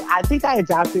 180. I think I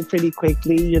adapted pretty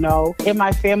quickly, you know. In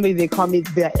my family, they call me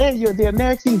you're the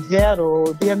American jet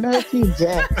or the American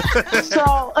jet.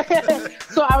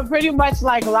 So I'm pretty much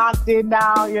like locked in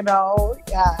now, you know.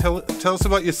 Yeah. Tell us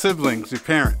about your siblings, your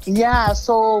parents. Yeah.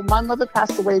 So my mother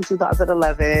passed away in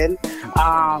 2011.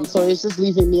 So it's just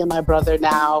leaving me and my brother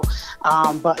now.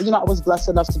 But, I was blessed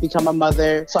enough to become a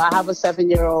mother. So I have a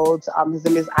 7-year-old. His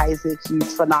name is Isaac.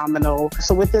 He's phenomenal.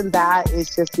 So within that,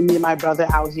 it's just me and my brother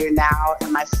out here now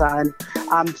and my son.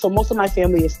 So most of my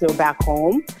family is still back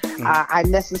home. I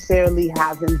necessarily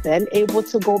haven't been able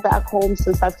to go back home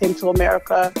since I came to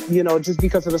America, just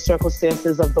because of the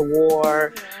circumstances of the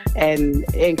war and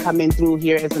coming through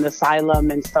here as an asylum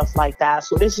and stuff like that.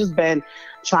 So it's just been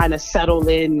trying to settle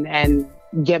in and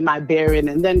get my bearing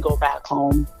and then go back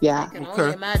home. Yeah. I can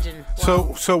only imagine.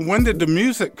 Wow. So when did the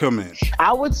music come in?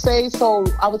 I would say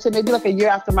maybe like a year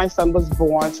after my son was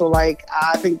born. So like,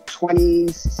 I think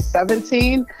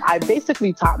 2017, I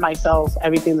basically taught myself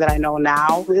everything that I know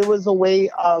now. It was a way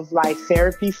of like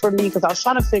therapy for me because I was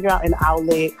trying to figure out an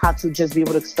outlet, how to just be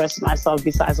able to express myself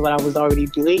besides what I was already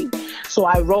doing. So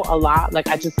I wrote a lot. Like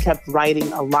I just kept writing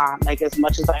a lot, like as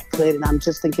much as I could. And I'm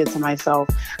just thinking to myself,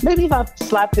 maybe if I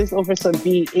slap this over some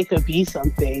beat, it could be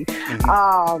something.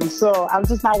 So I'm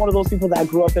just not one of those people that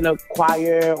grew up in a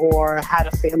choir or had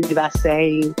a family that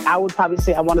sang. I would probably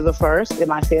say I'm one of the first in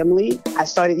my family. I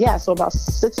started, so about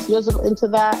 6 years ago into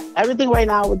that. Everything right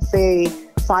now I would say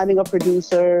finding a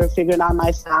producer, figuring out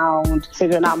my sound,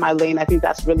 figuring out my lane. I think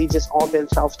that's really just all been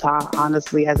self-taught,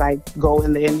 honestly, as I go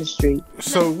in the industry.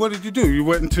 So what did you do? You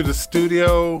went into the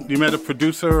studio, you met a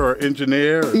producer or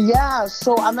engineer? Yeah,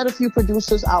 so I met a few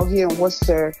producers out here in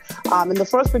Worcester. And the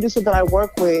first producer that I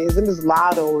work with, his name is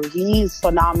Lotto. He's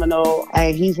phenomenal,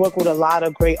 and he's worked with a lot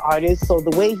of great artists. So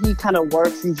the way he kind of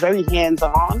works, he's very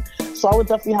hands-on. So I would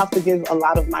definitely have to give a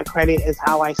lot of my credit as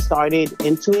how I started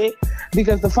into it.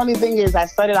 Because the funny thing is, I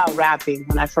started out rapping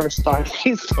when I first started.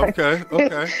 Okay.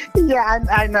 Yeah,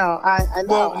 I know. I know.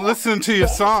 Well, listening to your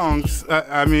songs,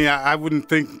 I wouldn't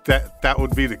think that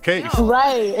would be the case.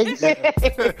 Right.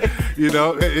 You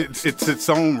know, it's its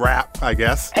own rap, I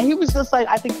guess. And he was just like,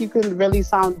 I think you can really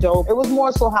sound dope. It was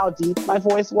more so how deep my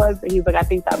voice was. And he's like, I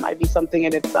think that might be something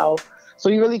in itself. So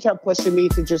he really kept pushing me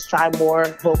to just try more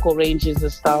vocal ranges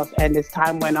and stuff. And as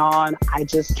time went on, I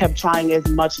just kept trying as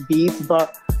much beats.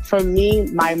 But for me,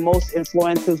 my most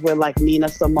influences were like Nina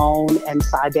Simone and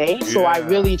Sade. So I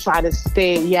really try to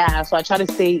stay, so I try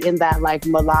to stay in that like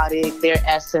melodic, their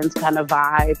essence kind of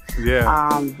vibe.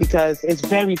 Yeah. Because it's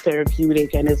very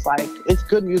therapeutic and it's like, it's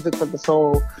good music for the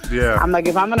soul. Yeah. I'm like,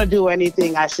 if I'm going to do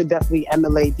anything, I should definitely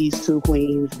emulate these two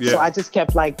queens. Yeah. So I just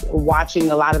kept like watching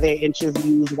a lot of their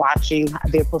interviews, watching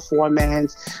their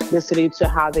performance, listening to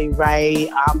how they write,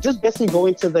 just basically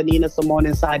going to the Nina Simone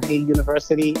and Sade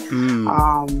University.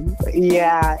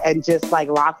 And just like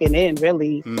locking in,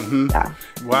 really. Yeah.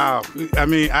 Wow. I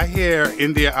mean, I hear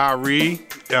India Ari,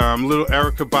 little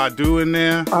Erykah Badu in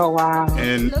there. Oh, wow.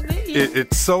 And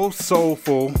it's so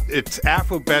soulful. It's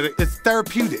Afrobetic. It's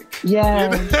therapeutic.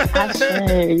 Yes.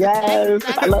 Yes.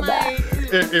 I love that.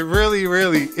 It really,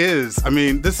 really is. I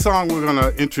mean, this song we're going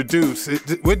to introduce,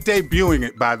 we're debuting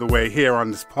it, by the way, here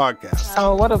on this podcast.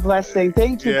 Oh, what a blessing.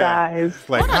 Thank you, guys.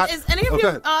 Like, hold on. Is any of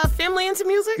your family into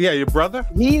music? Yeah, your brother?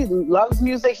 He loves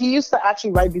music. He used to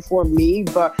actually write before me,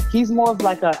 but he's more of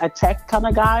like a tech kind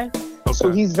of guy. Okay.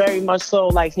 So he's very much so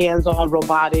like hands-on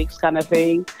robotics kind of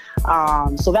thing.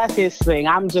 So that's his thing.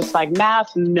 I'm just like,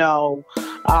 math, no.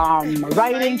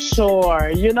 Writing, sure.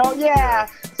 You know, yeah.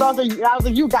 So I was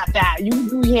like, you got that. You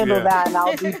handle that, and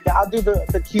I'll do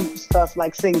the cute stuff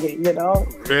like singing. You know.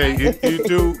 Yeah,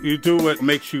 you do what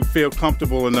makes you feel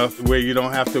comfortable enough where you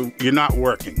don't have to. You're not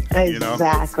working.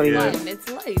 Exactly. You know? It's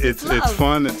life. It's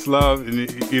fun. It's love,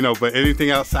 and you know. But anything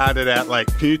outside of that, like,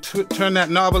 can you turn that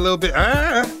knob a little bit?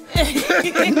 I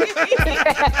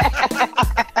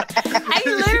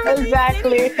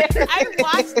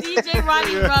watched DJ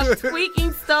Ronnie Ruff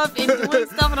tweaking stuff and doing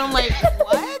stuff, and I'm like,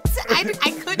 what?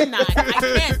 I could not. I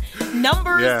can't.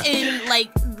 Numbers and like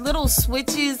little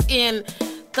switches and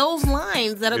those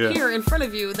lines that appear in front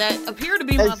of you that appear to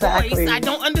be my voice. I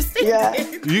don't understand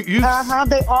it.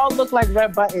 They all look like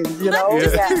red buttons, you know?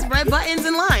 Just red buttons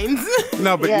and lines.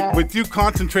 No, but with you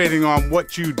concentrating on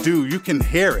what you do, you can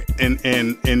hear it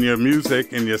in your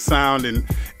music and your sound and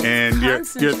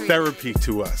your therapy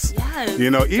to us. Yes.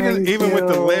 You know, even with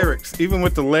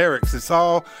the lyrics, it's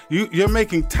all you're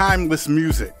making timeless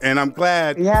music, and I'm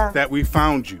glad that we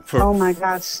found you. Oh my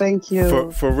gosh, thank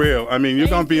you. For real. I mean, you're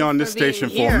gonna be on this station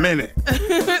for a minute.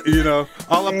 You know,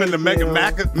 all up in the Mega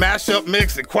mashup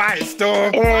mix and Quiet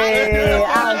Storm. Hey,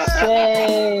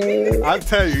 I'll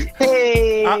tell you.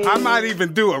 Hey. I might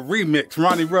even do a remix,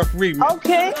 Ronnie Ruff remix.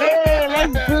 Okay,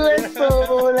 let's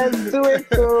do it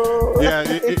so. Yeah,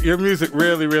 your music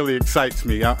really, really excites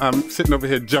me. I'm sitting over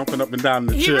here jumping up and down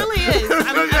the chair. He really is.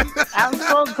 I'm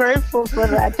so grateful for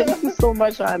that. Thank you so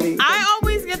much, honey. I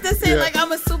always get to say like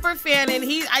I'm a super fan, and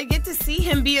I get to see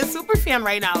him be a super fan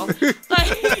right now.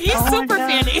 Like he's super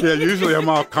fanny. Yeah, usually I'm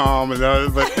all calm and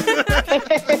but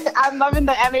I'm loving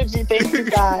the energy. Thank you,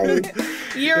 guys.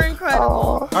 You're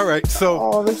incredible. All right,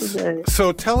 so this is great.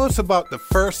 So tell us about the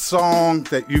first song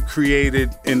that you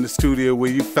created in the studio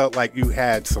where you felt like you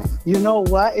had something. You know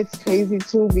what? It's crazy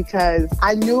too because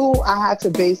I knew I had to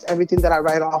base everything that I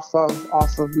write off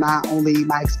of not only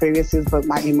my experiences but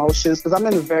my emotions, because I'm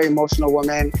a very emotional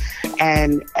woman,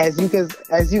 and as you guys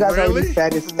already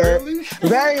said, it's very,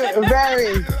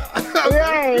 very.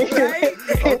 Okay.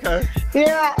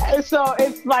 Yeah, so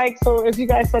it's like, so if you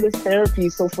guys said it's therapy,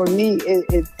 so for me, it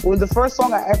when the first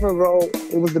song I ever wrote,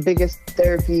 it was the biggest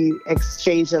therapy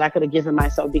exchange that I could have given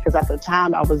myself, because at the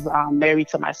time I was married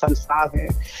to my son's father,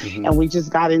 and we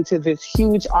just got into this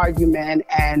huge argument,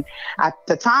 and at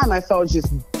the time I felt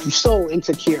just so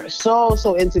insecure,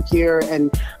 so insecure,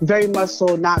 and very much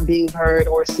so not being heard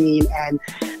or seen. And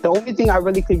the only thing I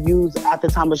really could use at the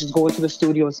time was just going to the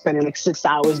studio and spending like 6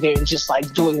 hours there and just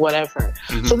like doing whatever.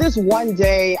 So this one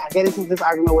day I get into this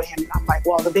argument with him, and I'm like,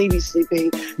 well, the baby's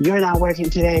sleeping, you're not working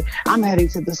today, I'm heading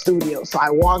to the studio. So I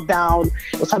walked down,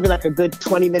 it was probably like a good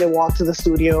 20-minute walk to the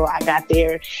studio. I got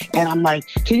there and I'm like,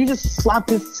 can you just slap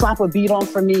a beat on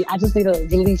for me? I just need to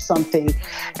release something.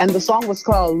 And the song was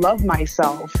called Love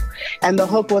Myself. And the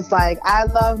hook was like, I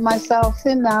love myself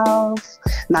enough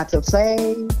not to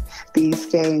play these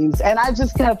games. And I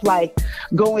just kept like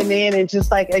going in and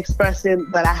just like expressing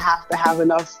that I have to have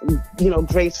enough,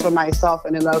 grace for myself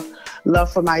and enough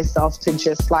love for myself to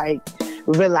just like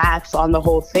relax on the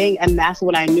whole thing. And that's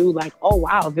when I knew like, oh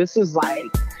wow, this is like,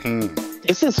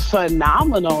 this is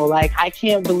phenomenal. Like, I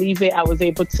can't believe it. I was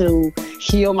able to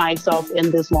heal myself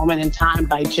in this moment in time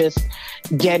by just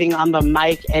getting on the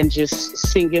mic and just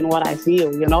singing what I feel,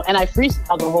 And I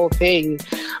freestyled the whole thing.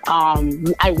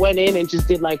 I went in and just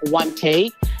did like one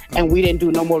take, and we didn't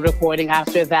do no more recording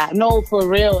after that. No, for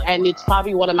real. And it's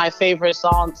probably one of my favorite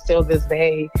songs till this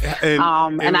day.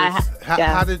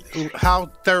 How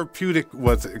therapeutic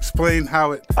was it? Explain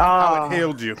how it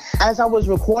healed you. As I was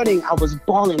recording, I was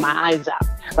bawling my eyes out,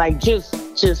 like just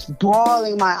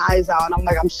bawling my eyes out. And I'm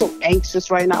like, I'm so anxious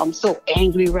right now. I'm so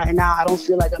angry right now. I don't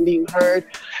feel like I'm being heard.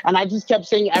 And I just kept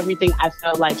saying everything I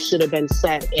felt like should have been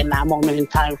said in that moment in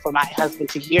time for my husband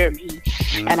to hear me.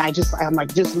 And I'm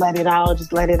like, just let it out,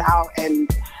 just let it out. And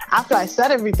after I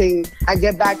said everything, I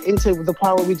get back into the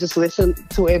part where we just listen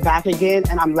to it back again,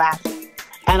 and I'm laughing.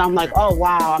 And I'm like, oh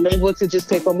wow, I'm able to just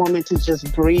take a moment to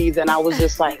just breathe. And I was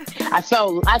just like, I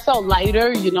felt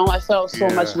lighter, I felt so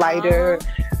much lighter.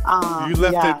 You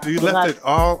left it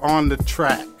all on the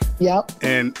track. Yep.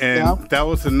 And that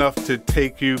was enough to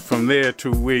take you from there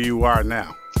to where you are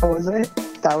now. That was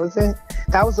it.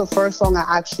 That was the first song I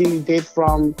actually did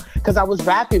because I was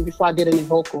rapping before I did any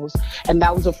vocals. And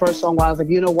that was the first song where I was like,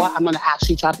 you know what? I'm going to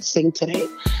actually try to sing today.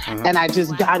 And I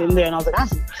just got in there and I was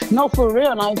like, no, for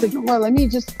real. And I was like, well, let me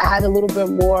just add a little bit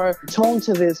more tone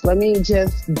to this. Let me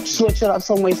just switch it up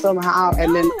some way, somehow.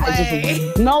 And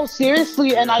no,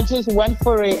 seriously. And I just went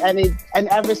for it. And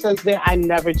ever since then, I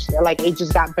never, like, it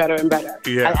just got better and better.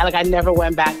 Yeah. I never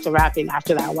went back to rapping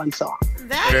after that one song.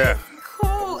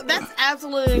 Cool. That's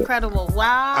absolutely incredible.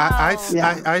 Wow.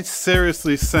 I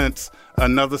seriously sense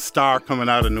another star coming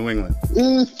out of New England.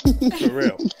 For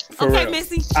real. For real.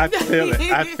 Missy. I feel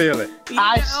it.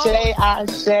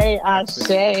 I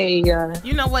say.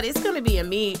 You know what? It's going to be a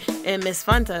me and Miss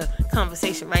Fanta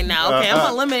conversation right now. Okay, I'm going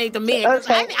to eliminate the me.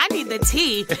 Okay. I need the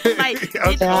tea. Like,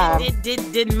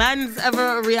 did Mans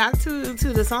ever react to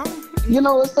the song? You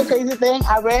know what's the crazy thing?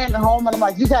 I ran home and I'm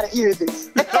like, you got to hear this.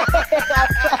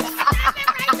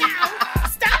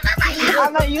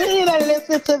 I'm like, you need to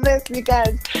listen to this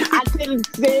because I couldn't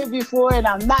say it before and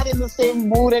I'm not in the same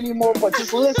mood anymore, but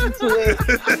just listen to it.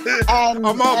 And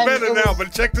I'm all better now,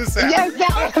 but check this out. Yes,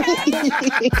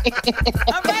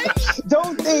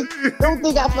 Don't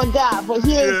think I forgot, but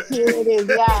here it is.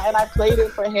 Yeah, and I played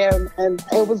it for him, and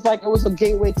it was a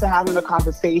gateway to having a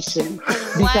conversation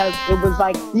because it was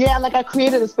like, I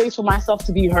created a space for myself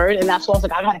to be heard, and that's why I was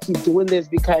like, I gotta keep doing this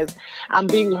because I'm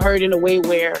being heard in a way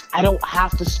where I don't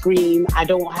have to scream, I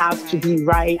don't have to be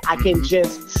right. I can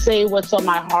just say what's on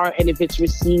my heart, and if it's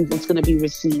received, it's gonna be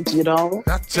received.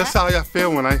 That's just how I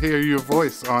feel when I hear your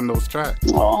voice on those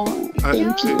tracks. Oh,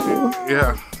 thank you.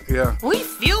 Yeah. We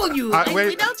feel you.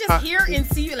 We don't just hear and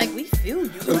see you. Like, we feel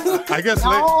you. I guess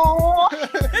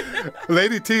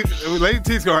Lady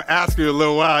T's gonna ask you in a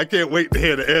little while. I can't wait to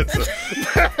hear the answer.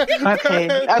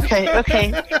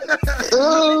 Okay.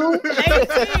 Ooh. Lady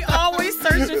T always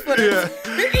searching for this.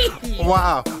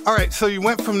 Wow. All right. So you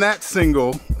went from that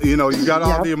single. You got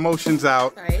all the emotions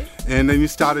out. Right. And then you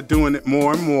started doing it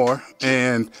more and more,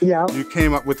 and you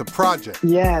came up with a project.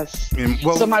 Yes.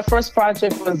 So my first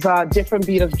project was Different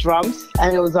Beat of Drums,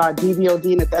 and it was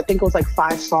DVOD, and I think it was like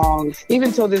 5 songs.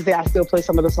 Even till this day, I still play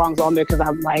some of the songs on there because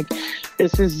I'm like,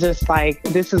 this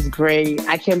is great.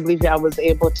 I can't believe I was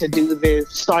able to do this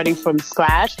starting from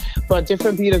scratch, but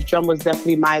Different Beat of Drum was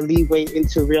definitely my leeway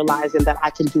into realizing that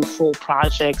I can do full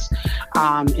projects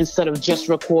instead of just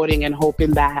recording and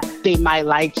hoping that they might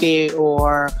like it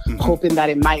or hoping that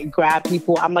it might grab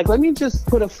people. I'm like, let me me just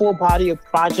put a full body of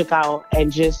project out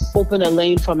and just open a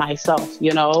lane for myself,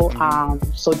 you know?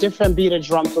 So Different Beat of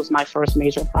Drums was my first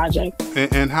major project.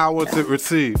 And how was it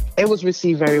received? It was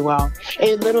received very well.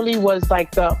 It literally was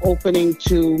like the opening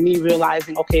to me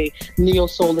realizing, okay, neo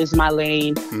soul is my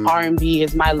lane, R&B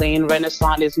is my lane,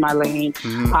 Renaissance is my lane,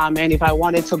 and if I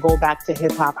wanted to go back to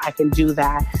hip hop, I can do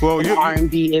that. Well,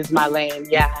 R&B is my lane.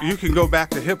 Yeah. You can go back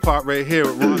to hip hop right here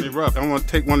with Ronnie Ruff. I'm gonna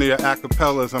take one of your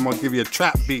acapellas. I'm gonna give you a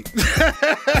trap beat.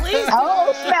 Please.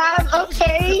 Oh, snap.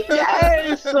 Okay.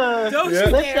 Yes.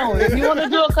 Listen, if you want to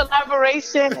do a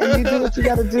collaboration and you do what you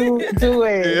gotta do it.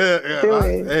 Yeah. Do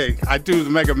it. Hey, I do the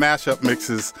mega mashup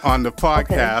mixes on the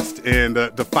podcast and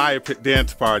the Fire Pit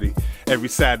Dance Party every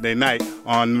Saturday night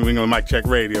on New England Mic Check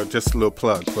Radio. Just a little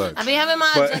plug. I be having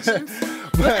my objections.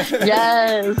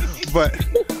 Yes.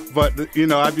 But you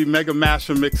know, I'd be mega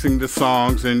masher mixing the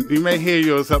songs, and you may hear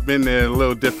yours up in there a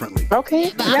little differently.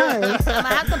 Okay. Yes. I'm gonna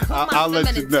have to put my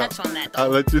feminine touch on that, though. I'll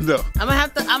let you know. I'm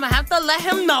gonna have to let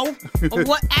him know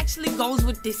what actually goes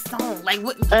with this song. Like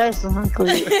what?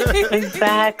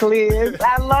 Exactly.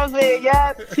 I love it.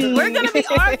 Yes. We're gonna be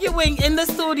arguing in the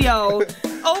studio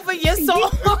over your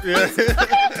song.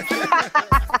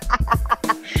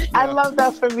 I love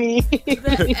that for me.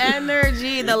 The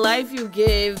energy, the life you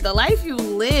give, the life you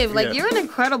live. Like, you're an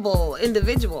incredible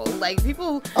individual. Like,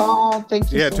 people... Oh,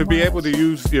 thank you so to much. be able to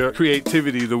use your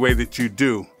creativity the way that you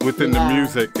do within the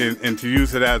music and to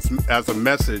use it as a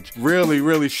message really,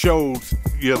 really shows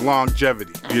your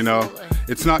longevity, you know?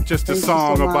 It's not just a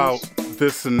song about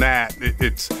this and that.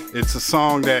 It's a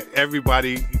song that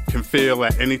everybody can feel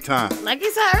at any time. Like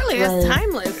you said earlier, it's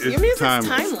timeless. Your music's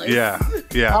timeless. Yeah.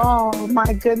 Oh,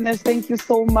 my goodness. Thank you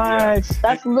so much.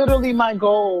 That's literally my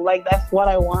goal. Like, that's what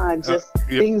I want. Just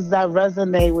things that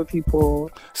resonate with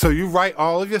people. So you write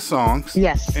all of your songs.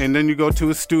 Yes. And then you go to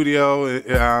a studio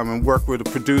and work with a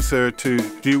producer do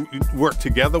you work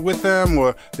together with them,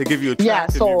 or they give you a track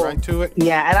and you write to it?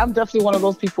 Yeah, and I'm definitely one of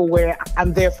those people where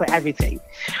I'm there for everything.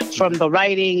 From the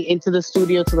writing into the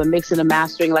studio to the mixing and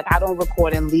mastering. Like, I don't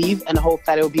record and leave and hope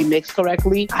that it will be mixed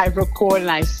correctly. I record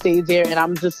and I stay there, and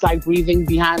I'm just like breathing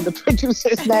behind the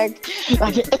producer's neck.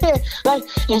 Like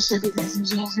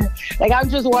I'm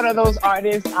just one of those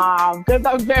artists because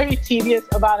I'm very tedious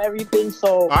about everything.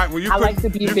 So I like to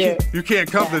be there. You can't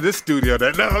come to this studio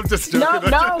then. No, I'm just joking.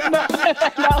 No,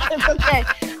 it's okay.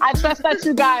 I trust that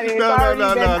you got it. No.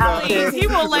 He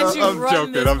won't let you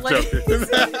run this place. I'm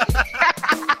joking.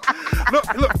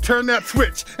 Look, turn that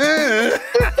switch.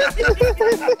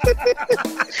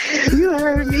 You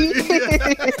heard me.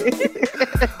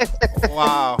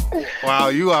 Wow,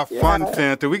 you are fun,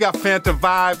 Fanta. We got Fanta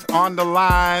Vibes on the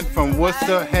line from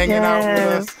Worcester hanging out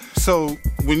with us. So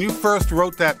when you first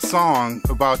wrote that song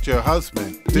about your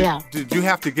husband, did you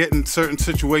have to get in certain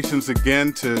situations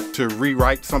again to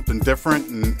rewrite something different?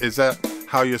 And is that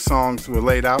how your songs were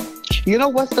laid out? You know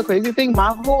what's the crazy thing?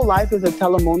 My whole life is a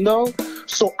telemundo.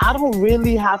 So I don't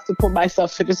really have to put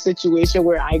myself in a situation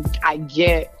where I'm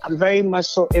very much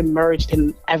so immersed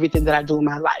in everything that I do in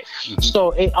my life.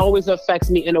 So it always affects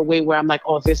me in a way where I'm like,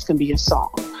 oh, this can be a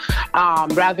song.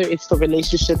 Rather it's the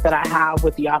relationship that I have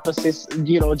with the opposite,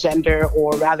 gender,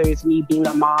 or rather it's me being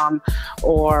a mom,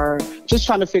 or just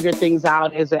trying to figure things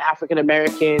out as an African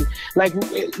American. Like,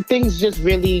 things just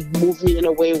really move me in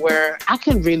a way where I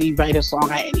can really write a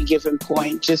song at any given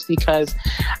point, just because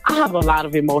I have a lot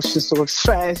of emotions to express,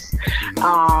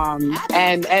 and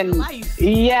life.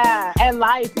 And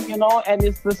life, and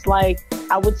it's just like,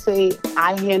 I would say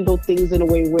I handle things in a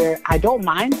way where I don't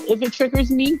mind if it triggers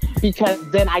me, because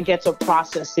then I get to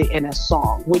process it in a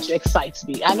song, which excites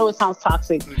me. I know it sounds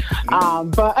toxic,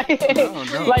 but I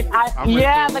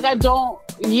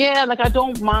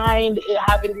don't mind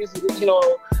having these,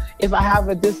 if I have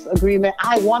a disagreement,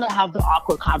 I want to have the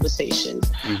awkward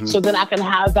conversations. So then I can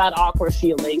have that awkward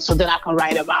feeling. So then I can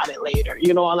write about it later.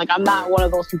 I'm not one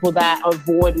of those people that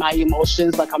avoid my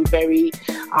emotions. Like, I'm very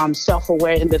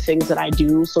self-aware in the things that I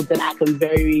do. So then I can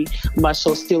very much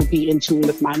so still be in tune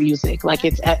with my music. Like,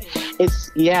 it's that's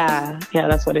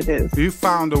what it is. You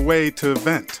found a way to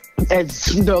vent.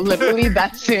 It's, literally,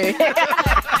 that's it.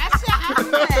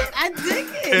 I dig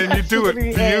it. And you do it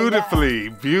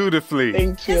beautifully.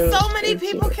 Thank you. And so many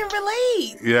people can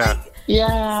relate. Yeah.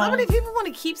 So many people want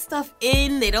to keep stuff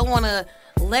in. They don't want to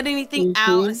let anything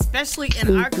out, especially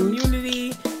in our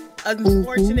community,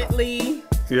 unfortunately.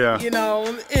 Yeah.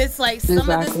 It's like some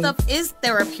of this stuff is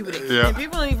therapeutic. Yeah. And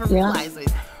people don't even realize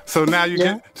it. So now you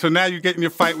get in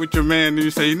your fight with your man, and you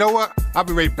say, you know what? I'll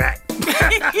be right back.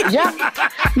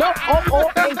 No,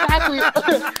 exactly.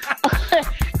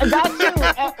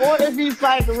 That too. Or if he's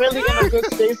like really in a good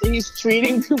space and he's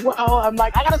treating you well, I'm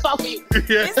like, I gotta talk to you.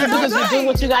 Yeah. Because you do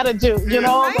what you gotta do, you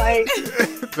know? Right?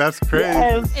 Like, that's crazy.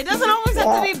 Yes. It doesn't always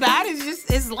have to be bad. It's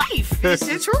just, it's life. It's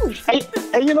the truth.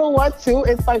 And you know what, too?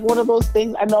 It's like one of those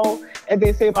things I know, and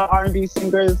they say about R&B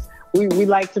singers, we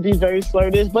like to be very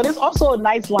flirtish, but it's also a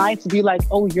nice line to be like,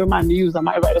 oh, you're my muse. I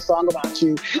might write a song about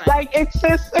you. Right. Like, it's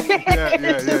just,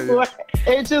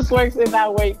 it just works in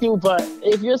that way, too. But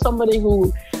if you're somebody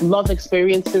who loves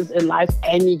experiences in life,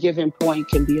 any given point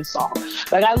can be a song.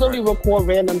 Like, I literally record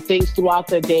random things throughout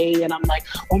the day, and I'm like,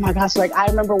 oh my gosh. Like, I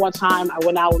remember one time I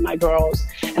went out with my girls,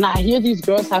 and I hear these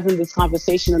girls having this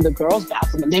conversation in the girls'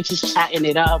 bathroom, and they're just chatting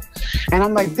it up. And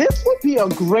I'm like, this would be a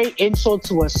great intro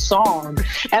to a song.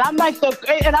 And I'm like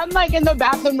in the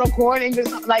bathroom recording,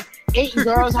 just like 8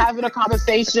 girls having a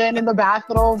conversation in the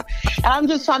bathroom, and I'm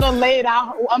just trying to lay it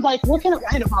out. I'm like, what can I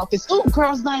write about this? Ooh,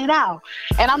 girls night out.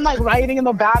 And I'm like writing in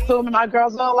the bathroom, and my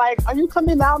girls are like, are you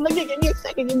coming out? Like, give me a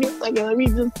second. Let me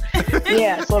just,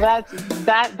 yeah. So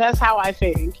that's how I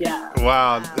think. Yeah.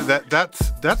 Wow,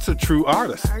 that's a true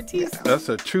artist. Artiste. That's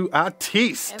a true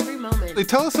artiste. Every moment. Hey,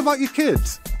 tell us about your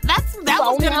kids. That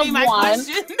was gonna be my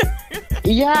question.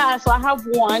 Yeah, so I have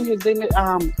one. His name is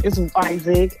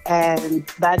Isaac, and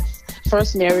that's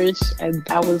first marriage, and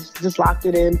I was just locked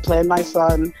it in, playing my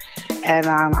son, and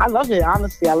I love it.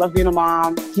 Honestly, I love being a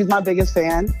mom. He's my biggest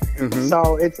fan,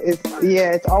 so it's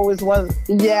always one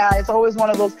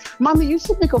of those. Mommy, you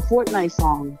should make a Fortnite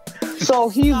song. So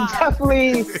he's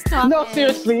definitely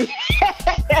seriously.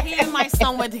 He and my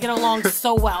son went to get along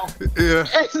so well. Yeah.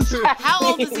 How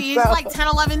old is he? He's like 10,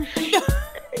 11.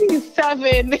 He's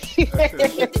 7. See,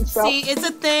 it's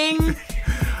a thing.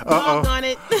 On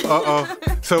it.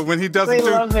 So when he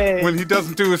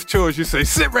doesn't do his chores, you say,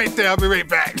 "Sit right there. I'll be right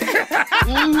back."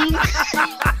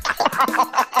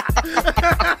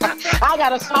 I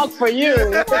got a song for you.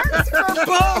 It works for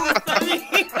both. I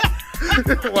mean.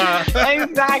 Wow.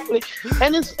 Exactly.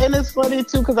 And it's funny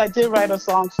too, because I did write a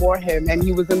song for him, and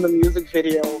he was in the music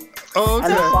video. Oh, okay.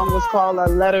 And the song was called A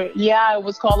Letter. Yeah, it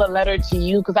was called A Letter to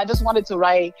You, because I just wanted to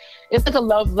write. It's like a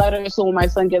love letter, so when my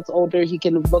son gets older, he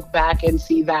can look back and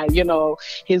see that, you know,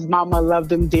 his mama loved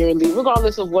him dearly,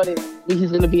 regardless of what he's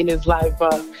going to be in his life.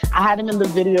 But I had him in the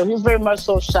video. He was very much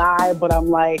so shy, but I'm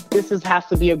like, has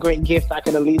to be a great gift I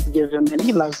could at least give him, and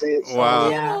he loves it. So, wow.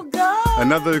 Yeah. Oh, God.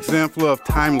 Another example of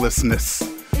timelessness.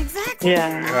 Exactly.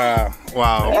 Yeah.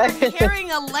 Wow. You're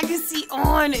carrying a legacy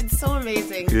on. It's so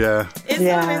amazing. Yeah. It's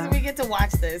so amazing we get to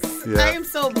watch this. Yeah. I am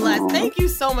so blessed. Thank you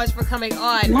so much for coming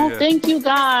on. No, thank you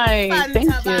guys. Thank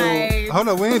you. Hold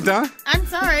on, we ain't done. I'm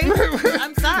sorry.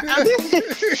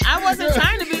 I wasn't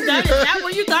trying to be done. Is that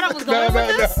where you thought I was going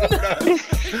with this?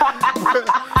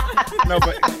 No,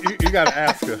 but you gotta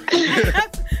ask her.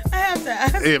 I have to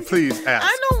ask. Yeah, please ask.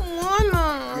 I don't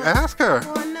wanna. Ask her.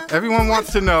 Everyone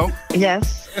wants to know.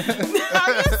 Yes. Are you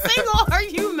single? Are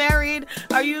you married?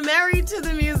 Are you married to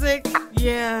the music?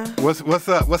 Yeah. What's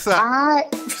up?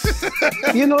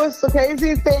 You know, it's the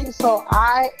crazy thing. So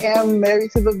I am married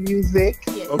to the music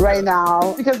right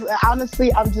now, because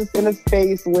honestly, I'm just in a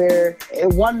space where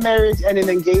one marriage and an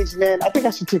engagement, I think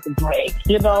I should take a break.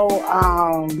 You know,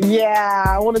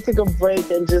 I want to take a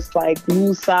break and just like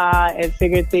woosah and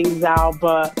figure things out.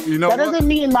 But that doesn't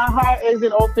mean my heart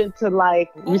isn't open to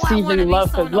like receiving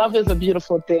love, because love is a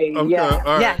beautiful thing. Okay. Yeah.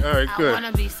 All right, good. I want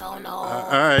to be so known. All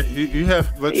right, you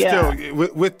have, but still,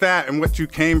 with that and what you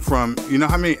came from, you know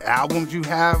how many albums you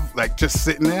have, like just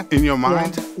sitting there in your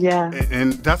mind? Yeah.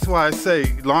 And that's why I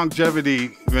say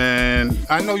longevity, man.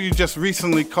 I know you just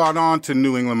recently caught on to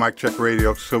New England Mic Check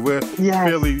Radio, so we're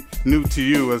fairly new to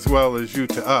you as well as you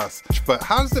to us. But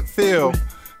how does it feel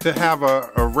to have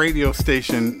a radio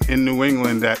station in New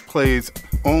England that plays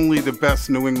only the best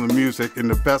New England music in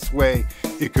the best way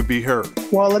it could be heard?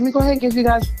 Well, let me go ahead and give you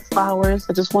guys flowers.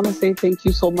 I just want to say thank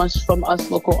you so much from us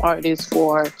local artists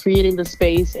for creating the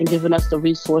space and giving us the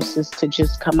resources to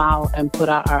just come out and put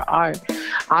out our art.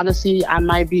 Honestly, I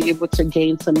might be able to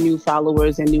gain some new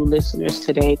followers and new listeners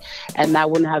today, and that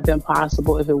wouldn't have been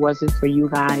possible if it wasn't for you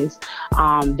guys.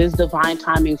 There's divine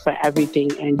timing for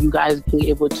everything, and you guys being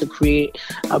able to create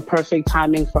a perfect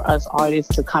timing for us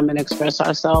artists to come and express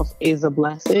ourselves is a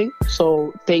blessing.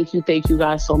 So thank you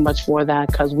guys so much for that,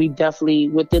 because we definitely,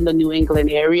 within the New England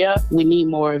area, we need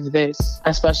more of this,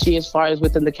 especially as far as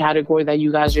within the category that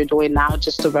you guys are doing now,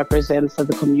 just to represent for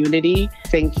the community.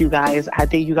 Thank you guys. I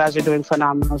think you guys are doing a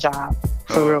phenomenal job.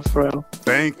 For real.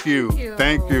 Thank you.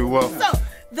 Well, so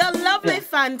the lovely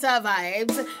Fanta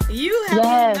Vibes, you have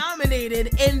been nominated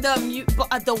in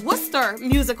the Worcester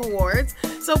Music Awards.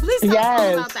 So please tell us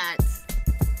all about that.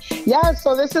 Yeah,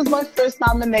 so this is my first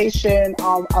nomination.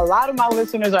 A lot of my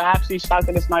listeners are actually shocked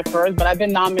that it's my first, but I've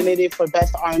been nominated for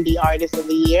Best R&B Artist of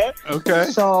the Year. Okay.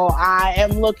 So I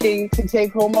am looking to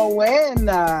take home a win.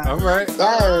 All right.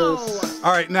 Yes.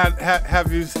 All right. Now,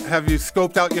 have you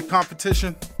scoped out your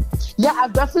competition? Yeah,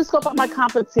 I've definitely scoped out my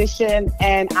competition,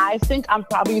 and I think I'm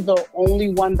probably the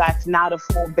only one that's not a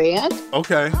full band.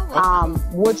 Okay.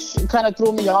 Which kind of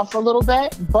threw me off a little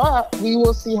bit, but we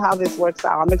will see how this works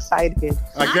out. I'm excited.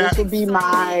 This will be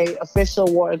my official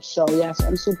award show. Yes,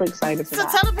 I'm super excited for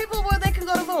that. So tell the people where they can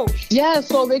go to vote. Yeah,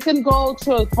 so they can go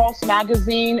to Pulse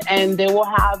Magazine, and they will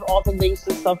have all the links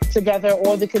and stuff together,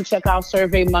 or they can check out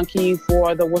SurveyMonkey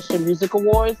for the Worcester Music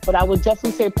Awards. But I would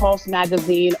definitely say Pulse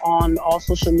Magazine on all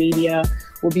social media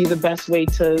will be the best way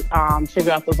to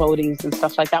figure out the votings and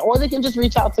stuff like that. Or they can just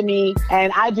reach out to me,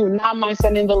 and I do not mind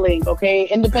sending the link, okay?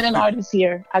 Independent artists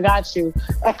here. I got you.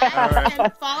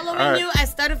 And following you, I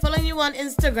started following you on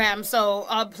Instagram, so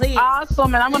please.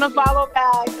 Awesome, and I'm going to follow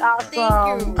back. Awesome.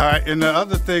 Thank you. All right, and the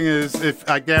other thing is, if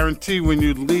I guarantee when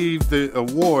you leave the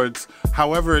awards,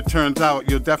 however it turns out,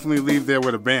 you'll definitely leave there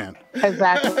with a band.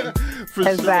 Exactly.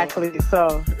 Exactly.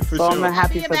 So I'm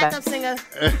happy for that. Backup singer.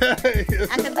 I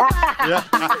can do that.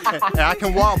 Yeah, I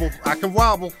can wobble. I can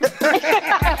wobble.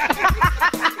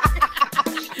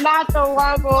 Not the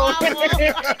wobble.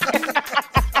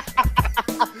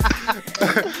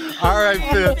 All right,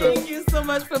 Fanta. Thank you so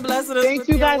much for blessing us. Thank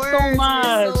you guys so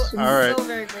much. All right. So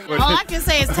very grateful. All I can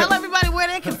say is tell everybody where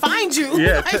they can find you.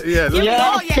 Yeah, Give me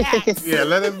all your hats. Yeah,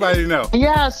 let everybody know.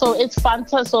 Yeah, so it's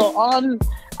Fanta. So on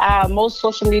most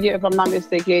social media, if I'm not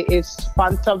mistaken, it's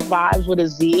Fanta Vibes with a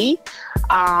Z.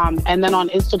 And then on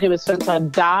Instagram, it's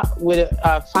Fanta.vibes.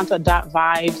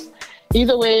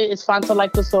 Either way, it's Fanta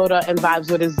like the soda and Vibes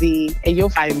with a Z, and you'll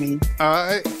find me. All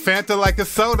right, Fanta like a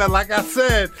soda, like I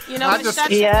said. You know, I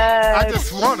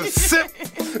just want to sip.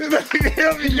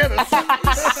 Help me get a sip.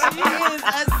 She is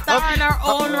a star in her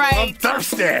own right. I'm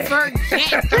thirsty.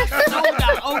 Forget the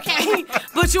soda, okay?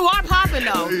 But you are popping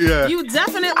though. Yeah. You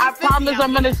definitely. I promise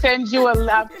I'm gonna send you a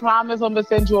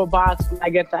box when I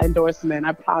get the endorsement.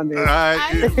 I promise. All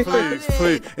right,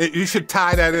 please. You should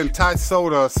tie that in. Tie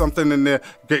soda or something in there.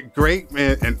 Get grape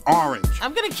and orange.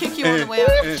 I'm gonna kick you on the way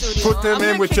out of the studio. Put them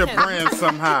in with your brand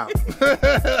somehow.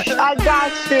 I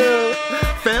got you.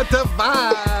 Fanta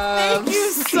Vibes. Thank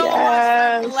you so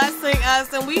much for blessing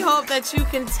us, and we hope that you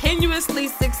continuously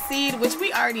succeed, which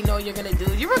we already know you're gonna do.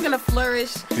 You are gonna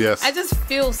flourish. Yes. I just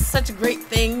feel such great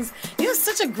things. You have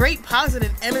such a great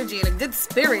positive energy and a good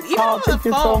spirit, even on the thank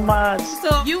you so much.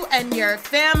 So you and your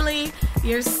family,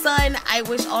 your son, I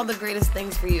wish all the greatest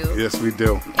things for you. Yes, we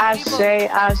do. Ashe.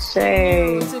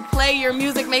 To play your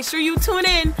music, make sure you tune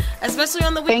in, especially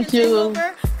on the weekend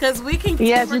takeover, because we can.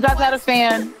 Yes, you guys got a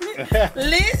fan.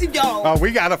 Liz, yo. Oh,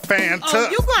 we got a fan too. Oh,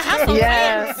 you gonna have some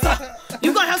fans.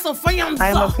 You gonna have some fans.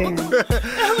 I'm a fan.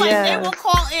 They will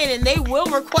call in and they will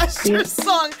request your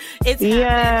song. It's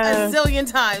happened a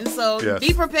zillion times, so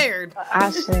be prepared.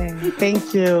 Ashe.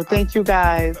 Thank you. Thank you,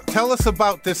 guys. Tell us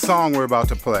about this song we're about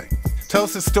to play. Tell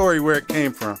us the story where it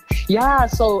came from. Yeah,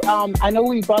 so I know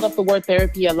we brought up the word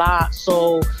therapy a lot.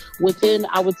 So within,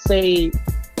 I would say,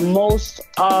 most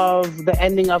of the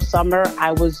ending of summer,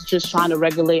 I was just trying to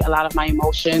regulate a lot of my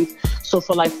emotions. So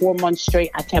for like 4 months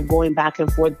straight, I kept going back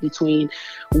and forth between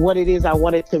what it is I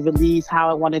wanted to release, how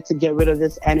I wanted to get rid of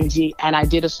this energy. And I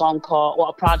did a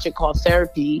project called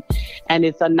Therapy. And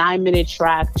it's a 9-minute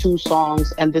track, 2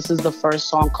 songs. And this is the first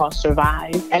song called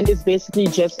Survive. And it's basically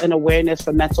just an awareness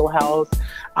for mental health,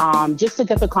 just to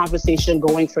get the conversation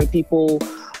going for people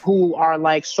who are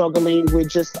like struggling with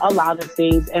just a lot of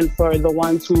things, and for the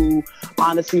ones who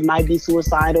honestly might be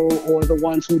suicidal or the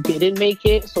ones who didn't make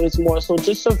it. So it's more so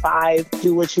just survive,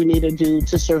 do what you need to do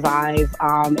to survive.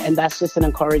 And that's just an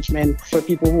encouragement for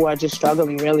people who are just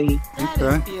struggling, really.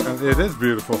 Okay. It is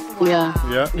beautiful.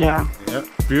 Yeah.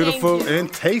 Beautiful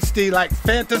and tasty like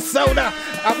Fanta soda.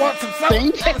 I want some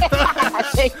soda.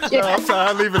 Thank you. No, I'm sorry.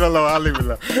 I'll leave it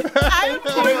alone.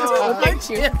 Thank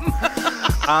you.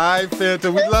 All right,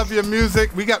 Fanta, we love your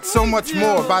music. We got so much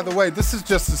more. By the way, this is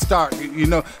just the start. You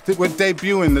know, we're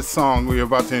debuting this song we're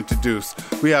about to introduce.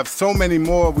 We have so many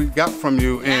more we got from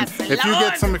you. And if you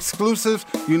get some exclusives,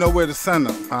 you know where to send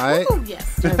them. All right? Ooh,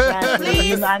 yes.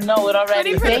 Exactly. I know it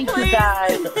already. Thank you,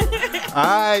 guys. All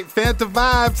right, Fanta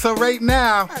Vibes. So right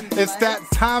now, it's that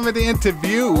time of the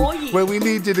interview where we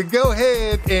need you to go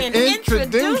ahead and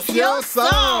introduce your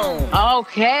song.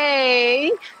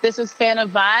 Okay. This is Fanta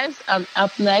Vibes.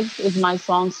 Up next is my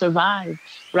song Survive,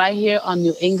 right here on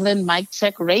New England Mic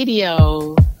Check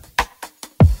Radio.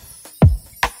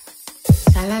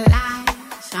 Tell a lie,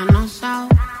 sound no soul,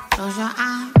 close your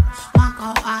eyes, walk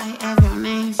away.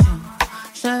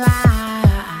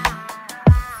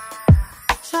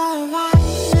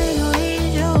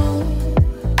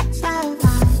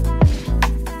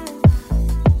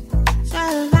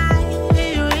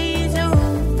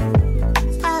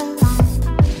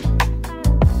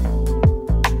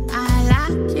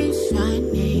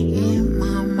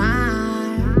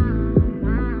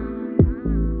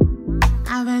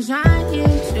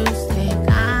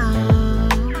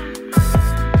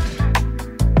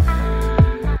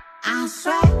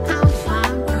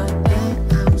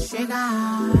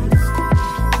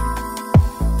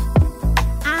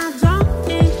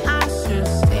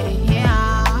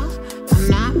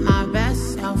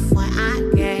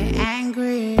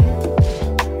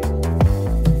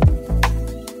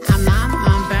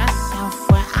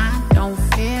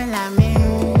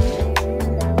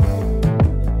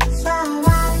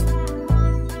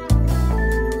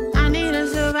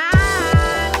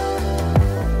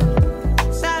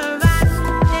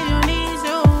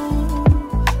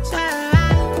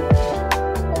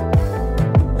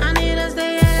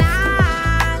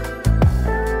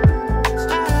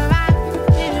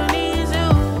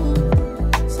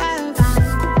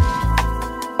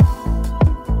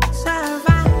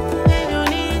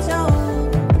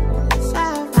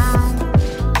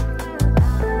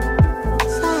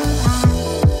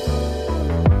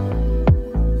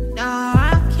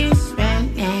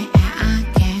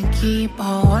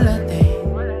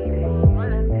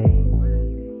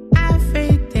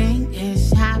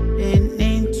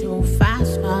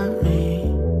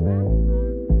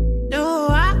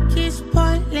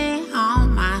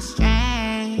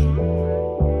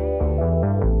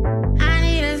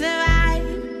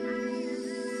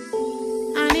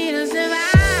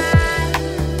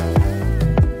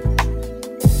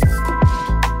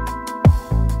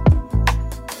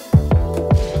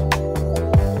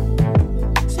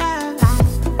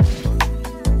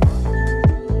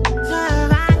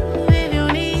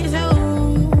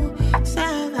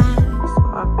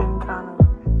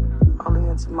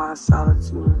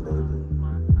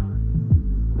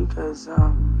 because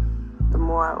the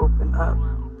more I open up,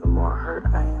 the more hurt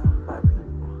I am by people.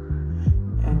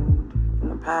 And in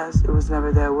the past, it was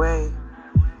never that way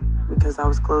because I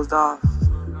was closed off.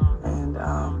 And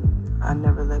I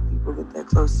never let people get that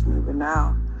close to me. But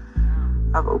now,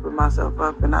 I've opened myself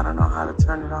up and I don't know how to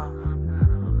turn it off.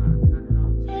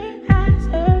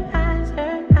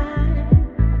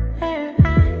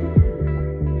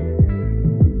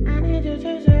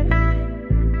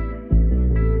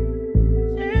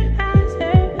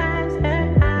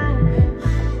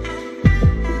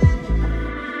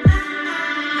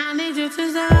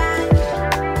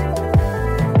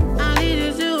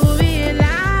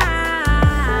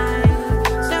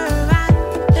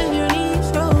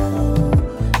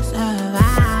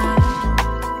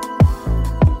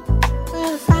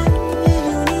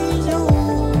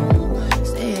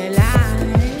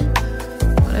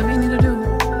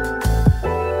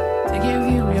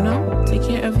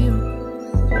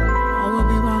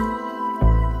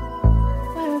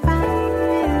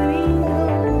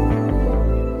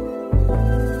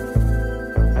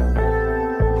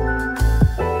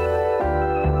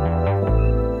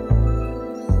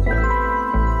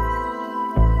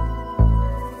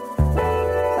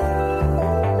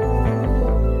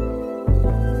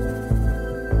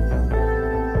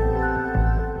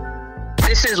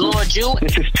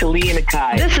 This is Talia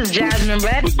Nakai. This is Jasmine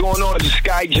Red. What's going on? This is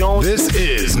Sky Jones. This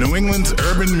is New England's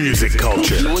urban music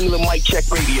culture. New England Mic Check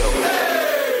Radio.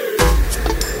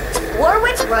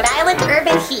 Warwick's Rhode Island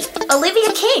Urban Heat.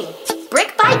 Olivia King.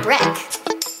 Brick by Brick.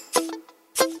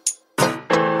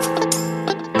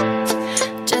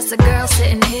 Just a girl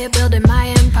sitting here building my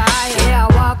empire. Yeah,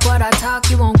 I walk what I talk,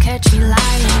 you won't catch me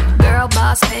lying. Girl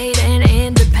boss paid and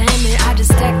independent. I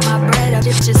just stack my bread up,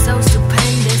 it's just so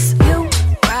stupendous. You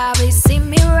probably see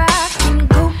me rocking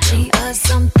Gucci or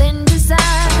something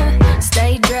designer.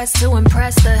 Stay dressed to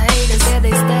impress the haters. Yeah,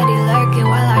 they steady lurking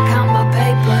while I count my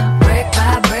paper. Brick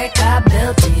by brick, I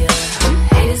built to you.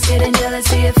 Haters getting jealous,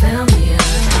 see you feel me.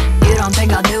 You don't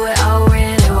think I'll do it? Oh,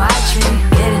 really? Watch me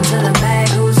get into the bag.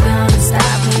 Who's gonna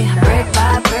stop me? Brick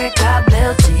by brick, I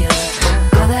built to you.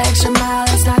 Go the extra mile,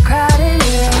 it's not crowded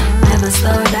here. Never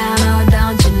slow down, oh,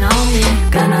 don't you know me?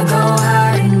 Gonna go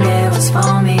hard and get what's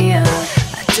for me.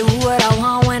 Do what I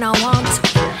want when I want to.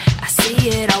 I see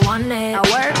it, I want it. I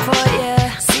work for you.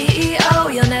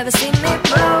 CEO, you'll never see me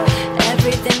blow.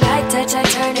 Everything I touch, I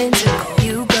turn into gold.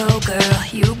 You go, girl,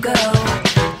 you go.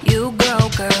 You grow,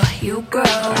 girl, you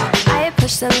grow. I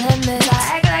push the limits, I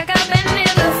act like I've been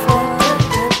here before.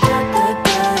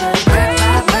 Brick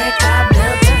by brick, I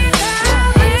built it.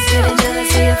 Haters getting jealous,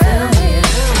 see you feel me.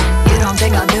 You don't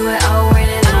think I'll do it? Oh,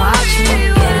 really? Then watch me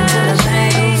get into the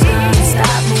bag. Who's gonna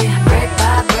stop me? Brick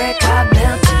by brick, I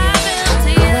built it.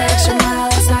 Go the extra mile,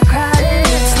 it's not crowded.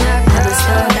 It's not never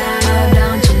slow down, oh,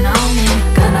 don't you know me?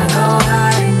 Gonna go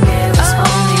hard and get what's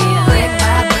for me. Brick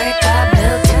by brick, I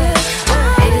built it.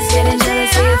 Haters getting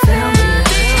jealous, see you feel me.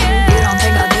 You don't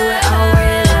think I'll do it? Oh,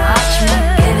 really? Watch me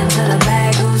get into the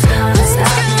bag. Who's gonna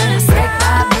stop me? Brick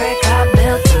by brick, I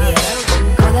built it.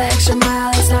 Go the extra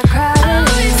mile, it's not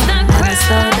crowded. Never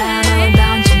slow down, oh,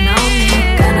 don't you know me?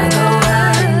 Gonna go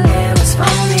hard and get what's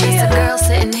for me. Just a girl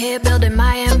sitting here building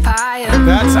my empire.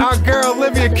 That's our girl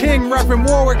Olivia King repping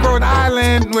Warwick, Rhode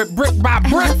Island with Brick by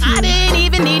Brick. I didn't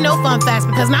even need no fun facts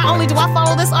because not only do I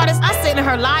follow this artist, I sit in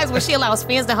her lives where she allows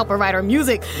fans to help her write her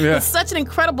music. Yeah. With such an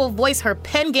incredible voice, her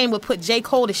pen game would put J.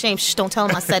 Cole to shame. Shh, don't tell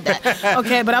him I said that.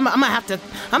 Okay, but I'm gonna have to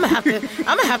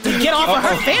get off of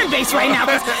her fan base right now.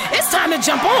 It's time to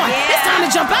jump on. Yeah. It's time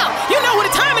to jump out. You know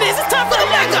what time it is. It's time for the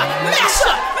mega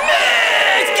mashup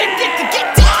mix.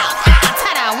 Get down.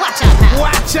 Ta-da, watch out now.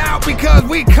 Watch out because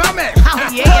we coming. Oh,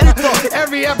 yeah.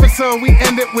 Every episode we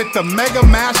end it with the mega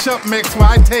mashup mix where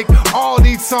I take all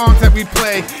these songs that we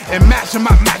play and mash them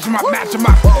up.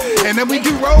 And then we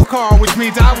do roll call, which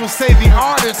means I will say the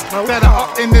artists that are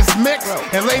up in this mix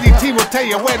and Lady T will tell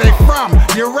you where they from.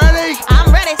 You ready?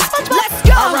 I'm ready. Let's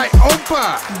go. All right,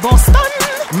 Opa, Boston,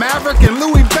 Maverick and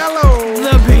Louis Bello,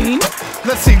 The Bean,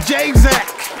 let's see, J-Zack,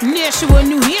 Nashua,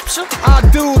 New Hampshire, our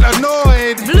dude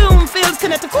Annoyed, Bloomfield,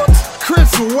 Connecticut,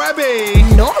 Chris Webby,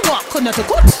 Norwalk,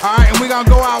 Connecticut. All right, and we're gonna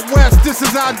go out west. This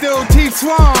is our dude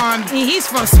T-Swan. He's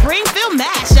from Springfield,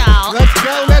 Mass, y'all.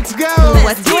 Let's go.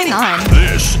 What's going on?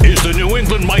 This is the New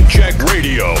England Mic Check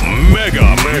Radio Mega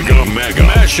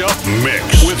Mashup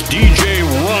Mix with DJ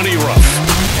Ronnie Ruff.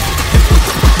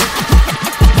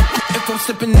 If I'm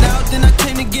slipping out, then I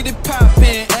came to get it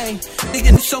poppin', ayy. They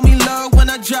gonna show me love when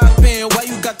I drop in. Why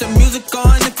you got the music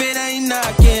on if it ain't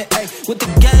knocking, ayy. With the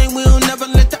game, we'll never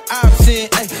let the ops in,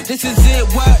 ayy. This is it,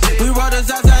 what? We roll the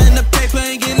Zaza in the paper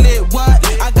and get lit, what?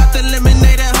 I got the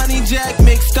lemonade and honey jack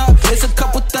mixed up.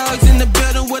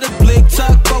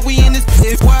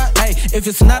 If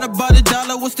it's not about a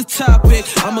dollar, what's the topic?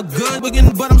 I'm a good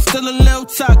wiggin', but I'm still a little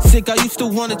toxic. I used to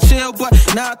wanna chill, but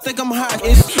now I think I'm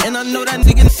hot-ish. And I know that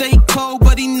nigga say he cold,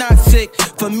 but he not sick.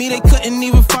 For me, they couldn't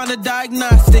even find a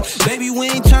diagnostic. Baby,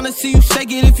 we ain't tryna see you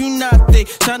shake it if you not thick.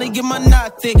 Tryna get my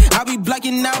knot thick. I be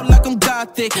blacking out like I'm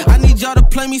gothic. I need y'all to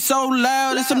play me so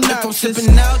loud, it's obnoxious. If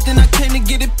I'm sippin' out, then I came to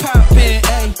get it poppin',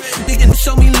 ayy. They can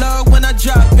show me love when I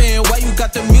drop in. Why you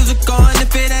got the music on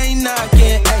if it ain't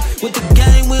knockin', ayy? With the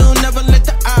game, we don't never let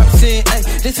the ops in,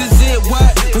 ayy. This is it,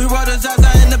 what? We roll the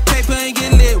Zaza in the paper and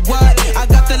get lit, what? I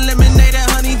got the lemonade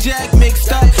and honey jack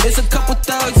mixed up. It's a couple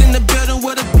thugs in the building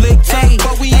with a blick top.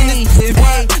 But we in this,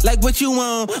 what? Like what you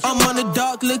want? I'm on the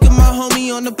dark, look at my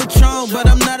homie on the Patron. But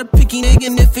I'm not a picky nigga,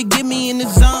 and if it get me in the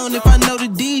zone. If I know the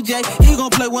DJ, he gon'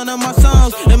 play one of my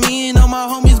songs. And me and all my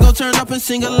homies gon' turn up and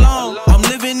sing along. I'm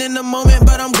living in the moment,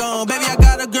 but I'm gone. Baby, I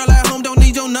got a girl at home, don't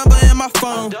need your number in my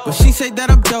phone. But she say that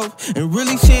I'm dope, and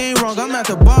really she ain't wrong. I'm at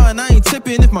the bar and I ain't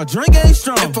tipping if my drink ain't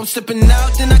strong. If I'm sipping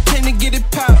out, then I came to get it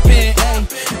poppin',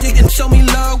 ayy. They can show me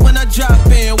love when I drop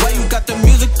in. Why you got the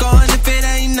music on if it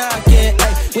ain't knockin',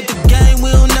 ayy. With the game,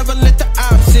 we don't never let the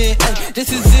ops in, ayy.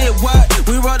 This is it, what?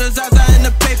 We roll the Zaza in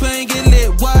the paper and get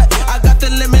lit, what? I got the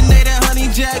lemonade and honey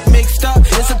jack mixed up.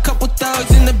 It's a couple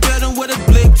thugs in the building with a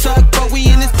blick tuck. But we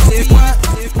in this shit, what?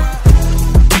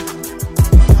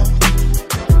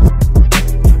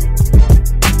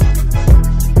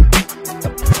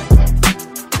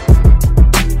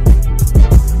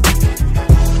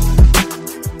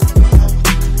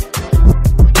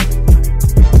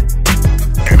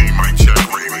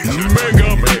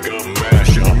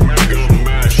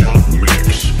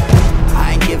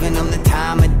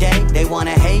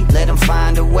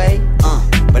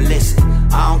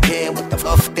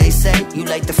 You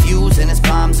like the fuse and it's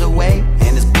bombs away.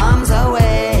 And it's bombs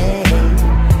away.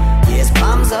 Yeah, it's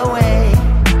bombs away.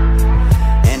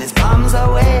 And it's bombs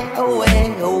away,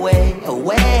 away, away,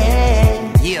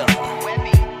 away. Yeah.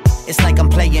 It's like I'm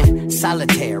playing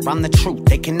solitaire. I'm the truth,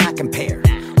 they cannot compare.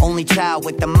 Only child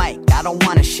with the mic, I don't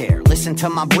wanna share. Listen to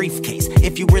my briefcase,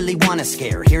 if you really wanna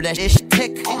scare. Hear that ish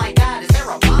tick? Oh my god, is there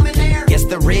a bomb in there? Yes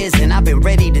there is, and I've been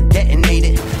ready to detonate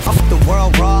it. Fuck the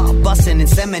world raw, bust and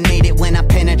inseminate it. When I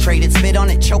penetrate it, spit on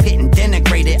it, choke it and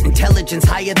denigrate it. Intelligence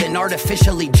higher than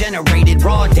artificially generated.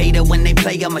 Raw data, when they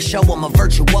play I'ma show them a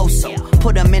virtuoso.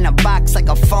 Put them in a box like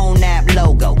a phone app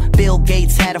logo. Bill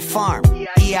Gates had a farm,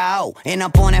 EIO. And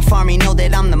up on that farm, he know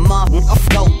that I'm the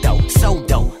though. So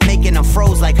dope, making them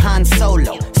froze like Han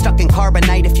Solo. Stuck in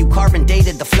carbonite, if you carbon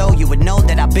dated the flow, you would know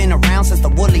that I've been around since the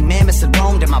woolly mammoths had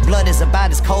roamed. And my blood is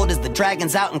about as cold as the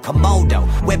dragons out in Komodo.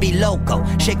 Webby loco,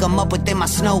 shake them up within my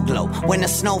snow glow. When the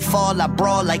snow fall, I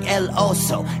brawl like El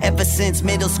Oso. Ever since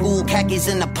middle school, khakis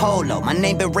in the polo. My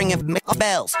name been ringing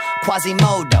bells,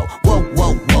 Quasimodo. Whoa,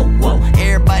 whoa, whoa, whoa,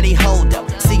 everybody hold up.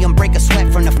 See them break a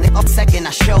sweat from the second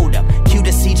I showed up. Cue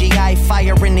the CGI,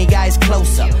 fire in the eyes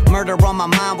close up. Murder on my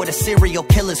mind with a serial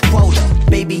killer's quota.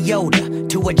 Baby Yoda,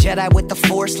 to a Jedi with the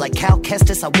Force. Like Cal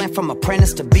Kestis, I went from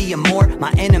apprentice to being more.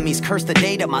 My enemies cursed the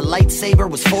day that my lightsaber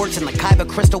was forged. And the Kyber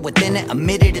crystal within it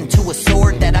emitted into a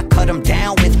sword that I cut them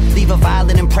down with. Leave a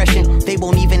violent impression. They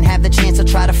won't even have the chance to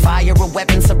try to fire a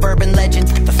weapon. Suburban legend.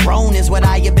 The throne is what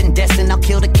I have been destined. I'll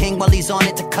kill the king while he's on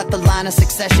it to cut the line of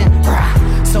succession.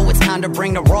 So it's time to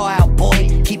bring the raw out,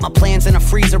 boy. Keep my plans in a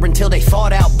freezer until they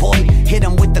thawed out, boy. Hit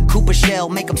them with the Cooper shell,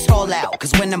 make them stall out.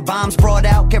 Cause when them bombs brought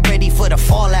out, get ready for the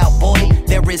fallout, boy.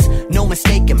 There is no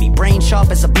mistaking me, brain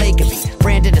sharp as a blade could be.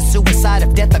 Branded a suicide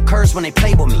if death occurs when they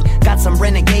play with me. Got some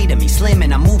renegade in me, slim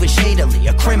and I'm moving shadily.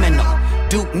 A criminal,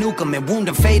 Duke Nukem and wound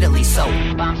him fatally. So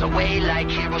bombs away like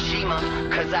Hiroshima,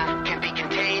 cause I can be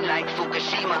contained like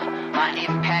Fukushima. My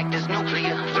impact is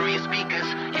nuclear, 3 speakers.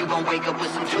 You gon' wake up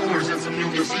with some tumors and some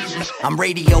new diseases. I'm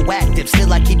radioactive,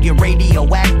 still I keep you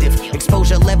radioactive.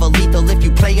 Exposure level lethal if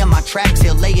you play in my tracks.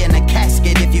 He'll lay in a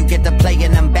casket if you get to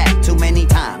playing them back too many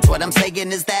times. What I'm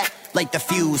saying is that, like the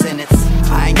fuse and it's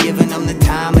I ain't giving them the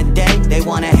time of day. They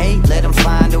wanna hate, let them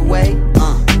find a way.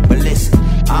 But listen,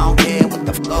 I don't care what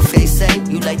the fuck they say.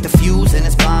 You like the fuse and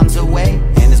it's bombs away.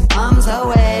 And it's bombs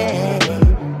away.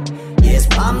 Yeah, it's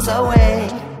bombs away.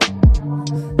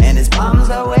 And it's bombs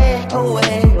away,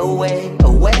 away, away,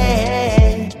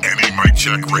 away. Any mic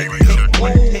check radio.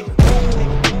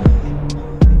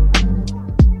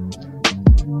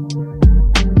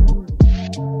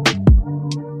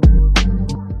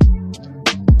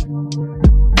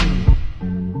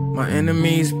 My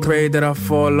enemies pray that I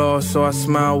fall off, so I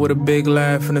smile with a big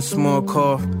laugh and a small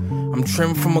cough. I'm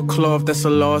trimmed from a cloth that's a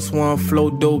lost one. Flow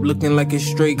dope, looking like it's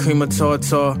straight cream of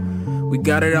tartar. We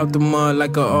got it out the mud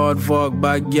like a aardvark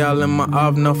by a gal in my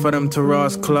avna for them to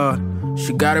Ross Claw.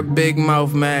 She got a big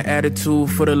mouth, man, attitude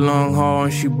for the long haul.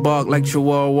 And she bark like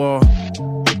Chihuahua.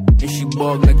 And she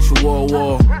bark like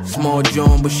Chihuahua. Small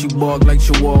John, but she bark like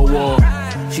Chihuahua.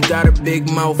 She got a big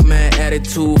mouth, man,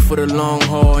 attitude for the long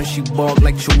haul. And she bark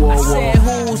like Chihuahua. I said,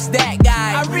 who's that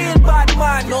guy? I real bad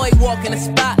man. Know he walk in the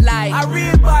spotlight. I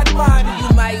real bad man.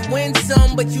 You might win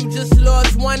some, but you just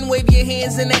lost one. Wave your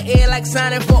hands in the air like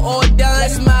signing for all done.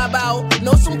 Let's mob out.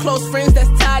 Know some close friends that's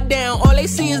tied down. All they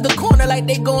see is the corner like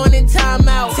they going in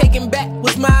timeout. Taking back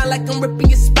what's mine like I'm ripping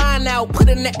your spine out. Put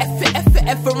in the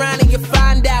F around and you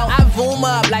find out. I boom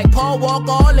up like Paul Walk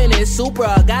all in it.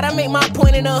 Supra. Gotta make my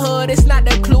point in the hood. It's not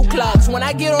the Clue Klux. When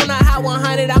I get on a hot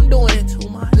 100, I'm doing it too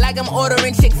much. Like I'm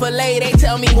ordering Chick-fil-A, they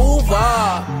tell me move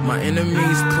up. My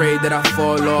enemies pray that I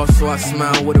fall off, so I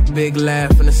smile with a big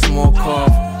laugh and a small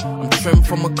cough. I'm trimmed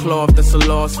from a cloth that's a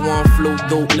lost one. Flow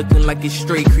dope, looking like it's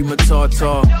straight cream of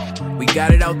tartar. We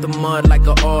got it out the mud like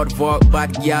a aardvark.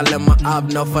 But y'all let my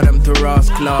obno for them to Ross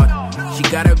Claude. She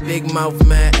got a big mouth,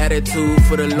 man, attitude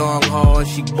for the long haul. And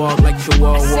she bark like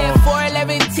Chihuahua. I said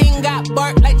 411 ting got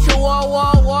bark like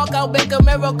Chihuahua. Walk out, make a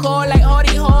miracle like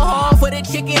Hardy Haw. For the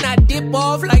chicken, I dip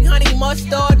off like honey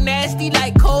mustard. Nasty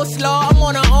like coleslaw, I'm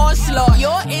on an onslaught.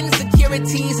 Your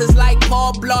insecurities is like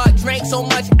Paul Blart. Drank so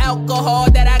much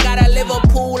alcohol that I got a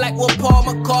Liverpool like where Paul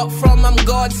McCart from. I'm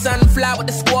godson, fly with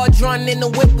the squadron. In the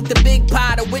whip with the big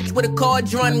pot, a witch with a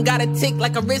cauldron. Got a tick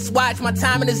like a wristwatch, my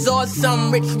timing is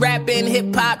awesome. Rich rapping,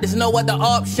 hip-hop, there's no other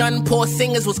option. Poor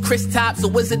singers was Chris Tops, a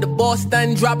wizard of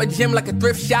Boston. Drop a gym like a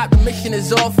thrift shop, the mission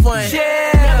is all fun.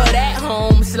 Yeah. Never that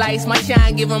home slice, my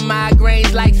shine giving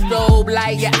migraines like strobe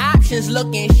light. Your options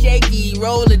looking shaky,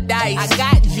 roll the dice. I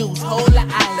got juice, hold the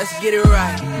ice, let's get it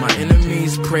right. My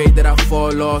enemies pray that I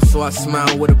fall off, so I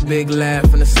smile with a big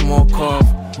laugh and a small cough.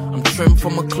 I'm trimmed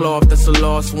from a cloth that's a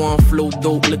lost one. Flow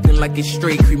dope, looking like it's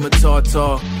straight cream of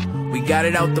tartar. We got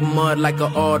it out the mud like a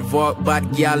aardvark.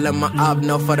 But y'all let my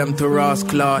obno for them to Ross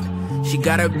Claude. She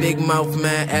got a big mouth,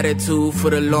 man, attitude for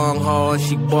the long haul. And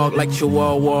she bark like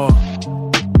Chihuahua.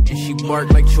 And she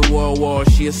bark like Chihuahua.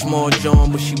 She a small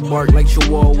John, but she bark like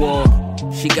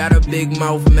Chihuahua. She got a big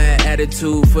mouth, man,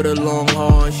 attitude for the long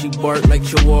haul. And she bark like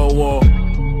Chihuahua.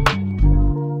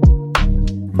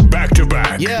 Back to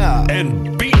back, yeah,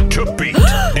 and beat to beat.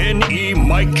 NE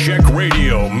Mic Check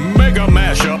Radio Mega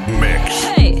Mashup Mix.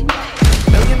 Hey.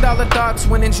 $1 million thoughts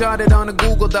went and jotted on a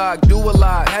Google Doc. Do a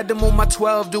lot, had to move my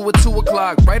 12, do it 2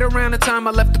 o'clock. Right around the time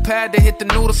I left the pad to hit the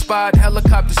noodle spot.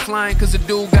 Helicopters flying cause the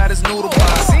dude got his noodle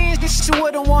box. Seeing shit you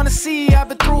wouldn't wanna see, I've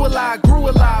been through a lot, grew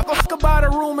a lot. Go fuck about a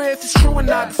rumor if it's true or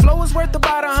not. The flow is worth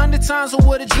about 100 times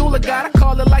what a jeweler got. I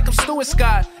call it like I'm Stuart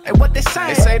Scott. Hey, what they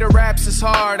say? They say the raps is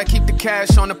hard, I keep the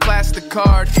cash on the plastic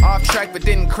card. Off track but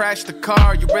didn't crash the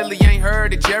car. You really ain't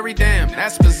heard of Jerry, damn,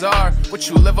 that's bizarre. What,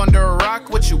 you live under a rock?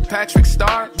 What, you Patrick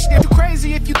Star? You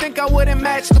crazy if you think I wouldn't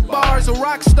match the bars. A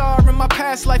rock star in my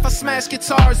past life, I smash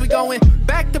guitars. We going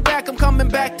back to back, I'm coming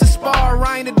back to spar.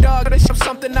 Ryan the dog, they shove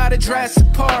something out of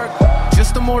Jurassic Park.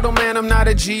 Just a mortal man, I'm not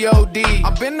a G.O.D.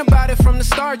 I've been about it from the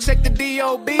start, check the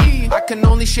D.O.B. I can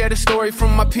only share the story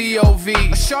from my P.O.V.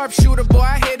 A sharpshooter, boy,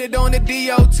 I hit it on the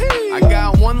D.O.T. I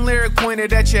got one lyric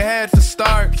pointed at your head for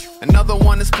start. Another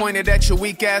one is pointed at your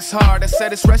weak ass heart. I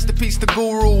said it's rest in peace to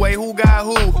Guru, wait, who got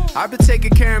who? I've been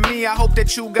taking care of me, I hope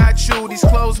that you got you. These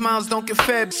closed mouths don't get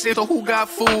fed, shit, so who got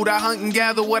food? I hunt and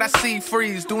gather what I see,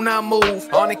 freeze, do not move.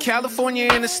 On the California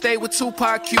interstate with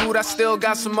Tupac cute, I still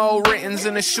got some old writtens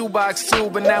in the shoebox too.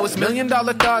 But now it's $1 million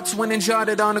thoughts went and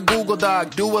jotted on a Google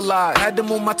Doc. Do a lot, had to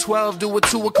move my 12, do it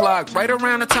 2 o'clock. Right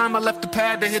around the time I left the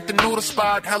pad to hit the noodle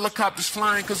spot. Helicopters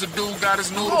flying cause a dude got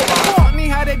his noodle pot. Funny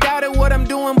how they doubted what I'm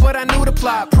doing, but I knew the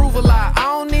plot. Prove a lot, I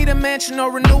don't need a mansion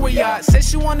or renew a yacht. Said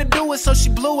she wanna do it, so she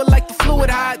blew it like the fluid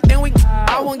hot. Then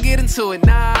I won't get into it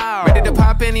now. Ready to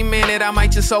pop any minute, I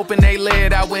might just open they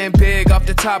lid. I went big off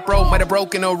the top rope, might have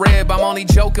broken a rib. I'm only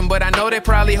joking, but I know they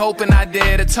probably hoping I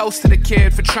did. A toast to the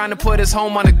kid for trying to put his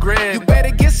home on the grid. You better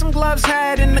get some gloves,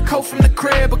 hat, and the coat from the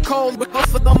crib. A cold, but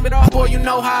for them it all, boy, you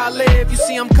know how I live. You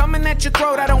see, I'm coming at your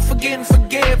throat, I don't forget and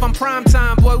forgive. I'm prime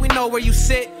time, boy, we know where you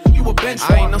sit. You a bench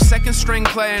I ain't no second string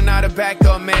player, not a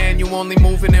backup man. You only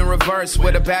moving in reverse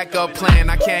with a backup plan.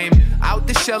 I came out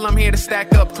the shell, I'm here to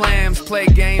stack up clams, play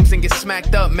games and get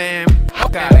smacked up, man.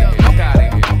 Got it, got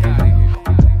it.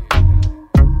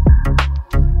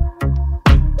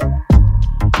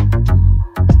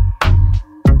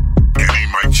 NE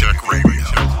Mic Check Radio.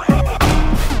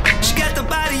 She got the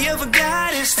body of a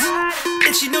goddess,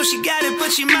 and she knows she got it,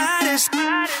 but she modest,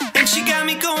 and she got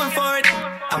me going for it.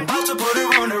 I'm about to put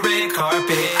her on the red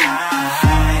carpet.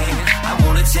 I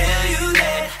wanna tell you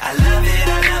that I love it,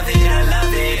 I love it, I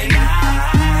love it, and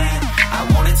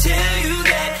I wanna tell you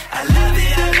that I love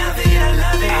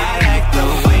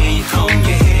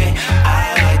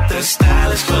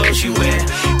clothes you wear.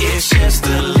 It's just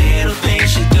the little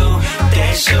things you do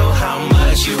that show how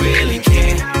much you really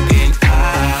care. And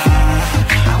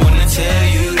I wanna tell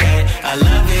you that I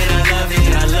love it, I love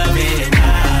it, I love it. And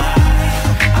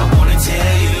I wanna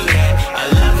tell you that I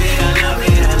love it, I love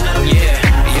it, I love it.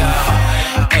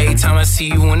 Yeah. Every time I see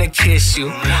you, wanna kiss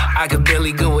you. I could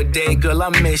barely go a day, girl, I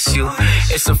miss you.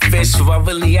 It's official, I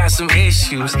really have some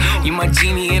issues. You my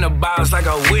genie in a box like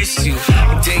I wish you.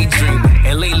 Daydreaming,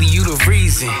 and lately you the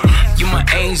reason. You my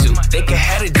angel, they can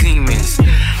have the demons.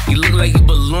 You look like you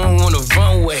belong on the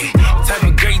runway. Type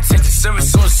of girl you take to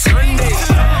service on Sundays.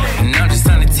 And I'm just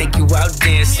trying to take you out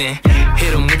dancing.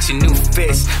 Hit them with your new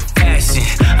fits, fashion.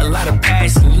 A lot of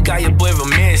passion, you got your boy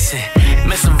romancing.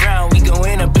 Mess around, we gon'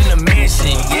 end up in a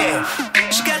mansion, yeah.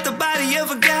 She got the body of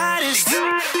a goddess,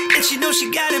 and she knows she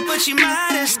got it, but she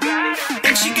modest.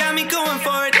 And she got me going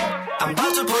for it. I'm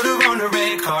about to put her on the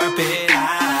red carpet.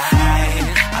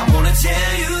 I wanna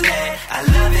tell you that I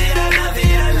love it, I love it,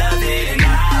 I love it. And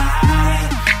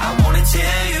I wanna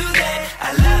tell you that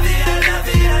I love it, I love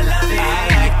it, I love it. I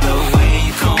like the way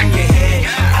you comb your hair.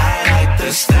 I like the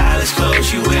stylish clothes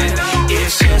you wear.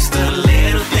 It's just the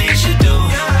little things you do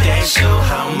that show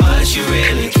how much you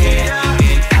really care.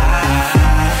 And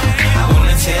I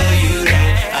wanna tell you that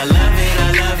I love it, I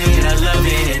love it, I love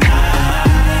it. And I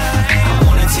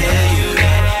wanna tell you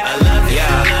that I love it, I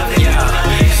love it, I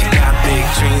love it. She got big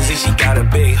dreams and she got a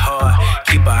big heart.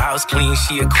 Keep her house clean,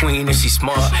 she a queen and she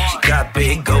smart. She got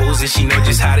big goals and she know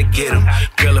just how to get them.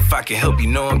 Girl, if I can help you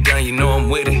know I'm done, you know I'm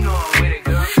with it.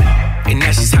 And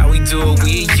that's just how we do it,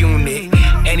 we a unit.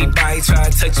 Anybody try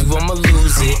to touch you, I'ma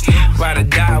lose it. Ride or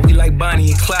die, we like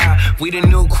Bonnie and Clyde. We the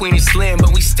new Queen of Slim,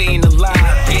 but we staying alive.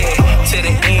 Yeah, to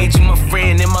the end, you my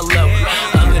friend and my lover.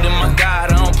 Other than my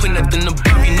God, I don't put nothing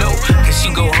above you, no. Cause she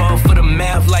go hard for the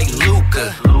math like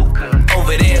Luca.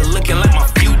 Over there looking like my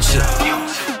future.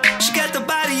 She got the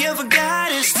body of a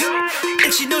goddess,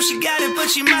 and she knows she got it, but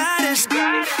she modest.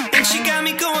 And she got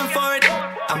me going for it.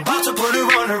 I'm about to put her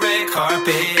on the red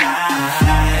carpet.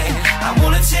 I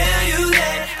wanna tell you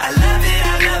that I love it,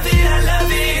 I love it, I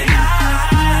love it. And I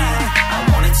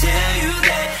wanna tell you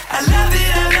that I love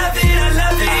it, I love it, I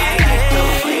love it. I like the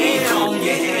way you comb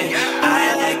your hair. I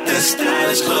like the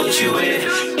stylish clothes you wear.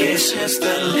 It's just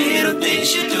the little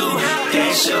things you do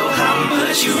that show how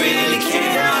much you really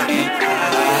care. And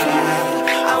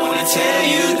I wanna tell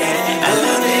you that I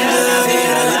love it, I love it,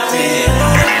 I love it.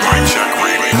 Mic check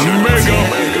radio.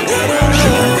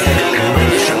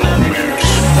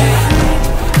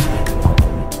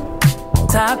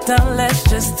 Top down, let's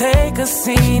just take a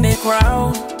scenic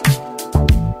route.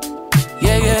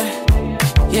 Yeah, yeah,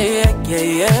 yeah, yeah, yeah,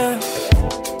 yeah.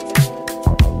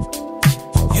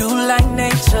 You like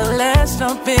nature, let's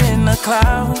jump in the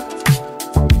cloud.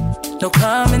 No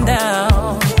coming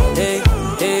down. Hey,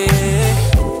 hey, hey.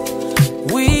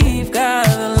 We've got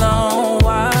a long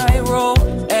wide road,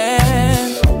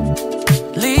 and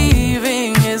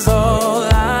leaving is all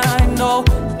I know.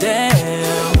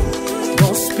 Damn,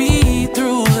 don't speed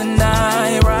through the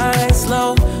night. Rise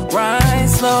slow,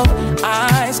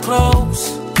 eyes closed.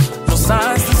 No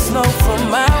signs to slow for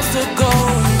miles to go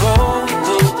and go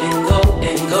and go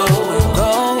and go and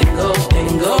go and go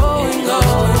and go and go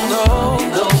and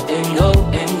go and go and go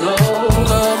and go and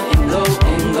go and go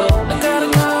and go. I gotta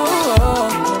go.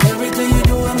 Everything you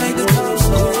do, I make the time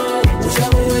slow.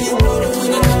 Whichever way you go, the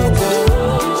winner don't go.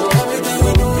 Everything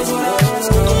we do is what I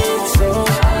ask of. So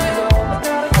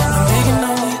I'm digging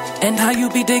on it, and how you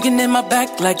be digging in my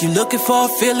back like you looking for a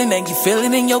feeling, and you feel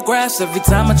it in your grasp. Every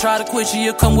time I try to quit you,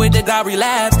 you come with it, I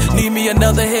relapse. Need me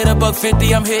another hit,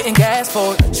 $150, I'm hitting gas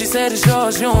for it. She said it's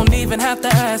yours, you don't even have to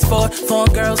ask for it.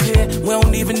 Foreign girls here, we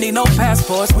don't even need no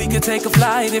passports. We could take a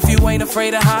flight if you ain't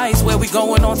afraid of heights. Where we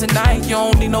going on tonight? You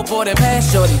don't need no boarding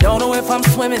pass, shorty. Don't know if I'm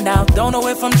swimming now, don't know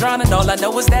if I'm drowning. All I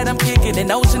know is that I'm kicking,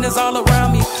 and ocean is all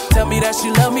around me. Tell me that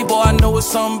she love me, boy, I know it's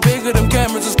something bigger. Them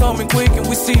cameras is coming quick, and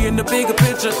we see in the bigger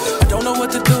picture. I don't know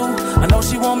what to do, I know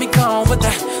she want me gone, but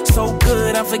that so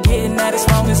good, I'm forgetting that as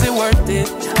long as it worth it.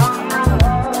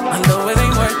 I know it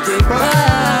ain't worth it.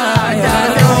 I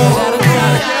gotta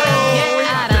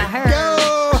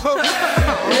go.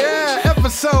 Yeah,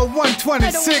 episode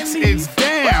 126 is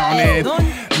down, and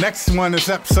next one is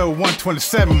episode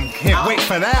 127. Can't wait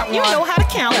for that one. You know how to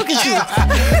count. Look at you.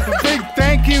 Big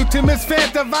thank you to Miss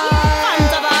Fanta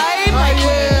Vibe.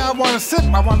 Yeah, I want to sip.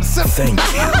 Thank you.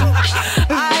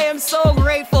 I am so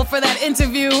grateful for that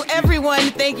interview.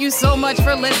 Everyone, thank you so much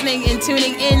for listening and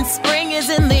tuning in. Spring is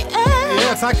in the air.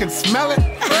 Yes, I can smell it.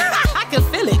 I can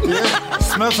feel it. Yeah, it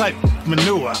smells like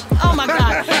manure. Oh my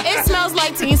God. It smells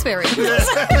like Teen Spirit.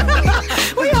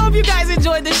 We are hope you guys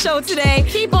enjoyed the show today.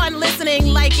 Keep on listening,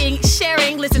 liking,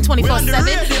 sharing. Listen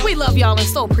 24/7. We love y'all and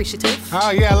so appreciative.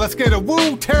 Oh, yeah. Let's get a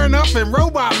woo, turn up, and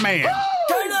Robot Man.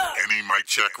 NE Mic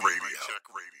Check Radio.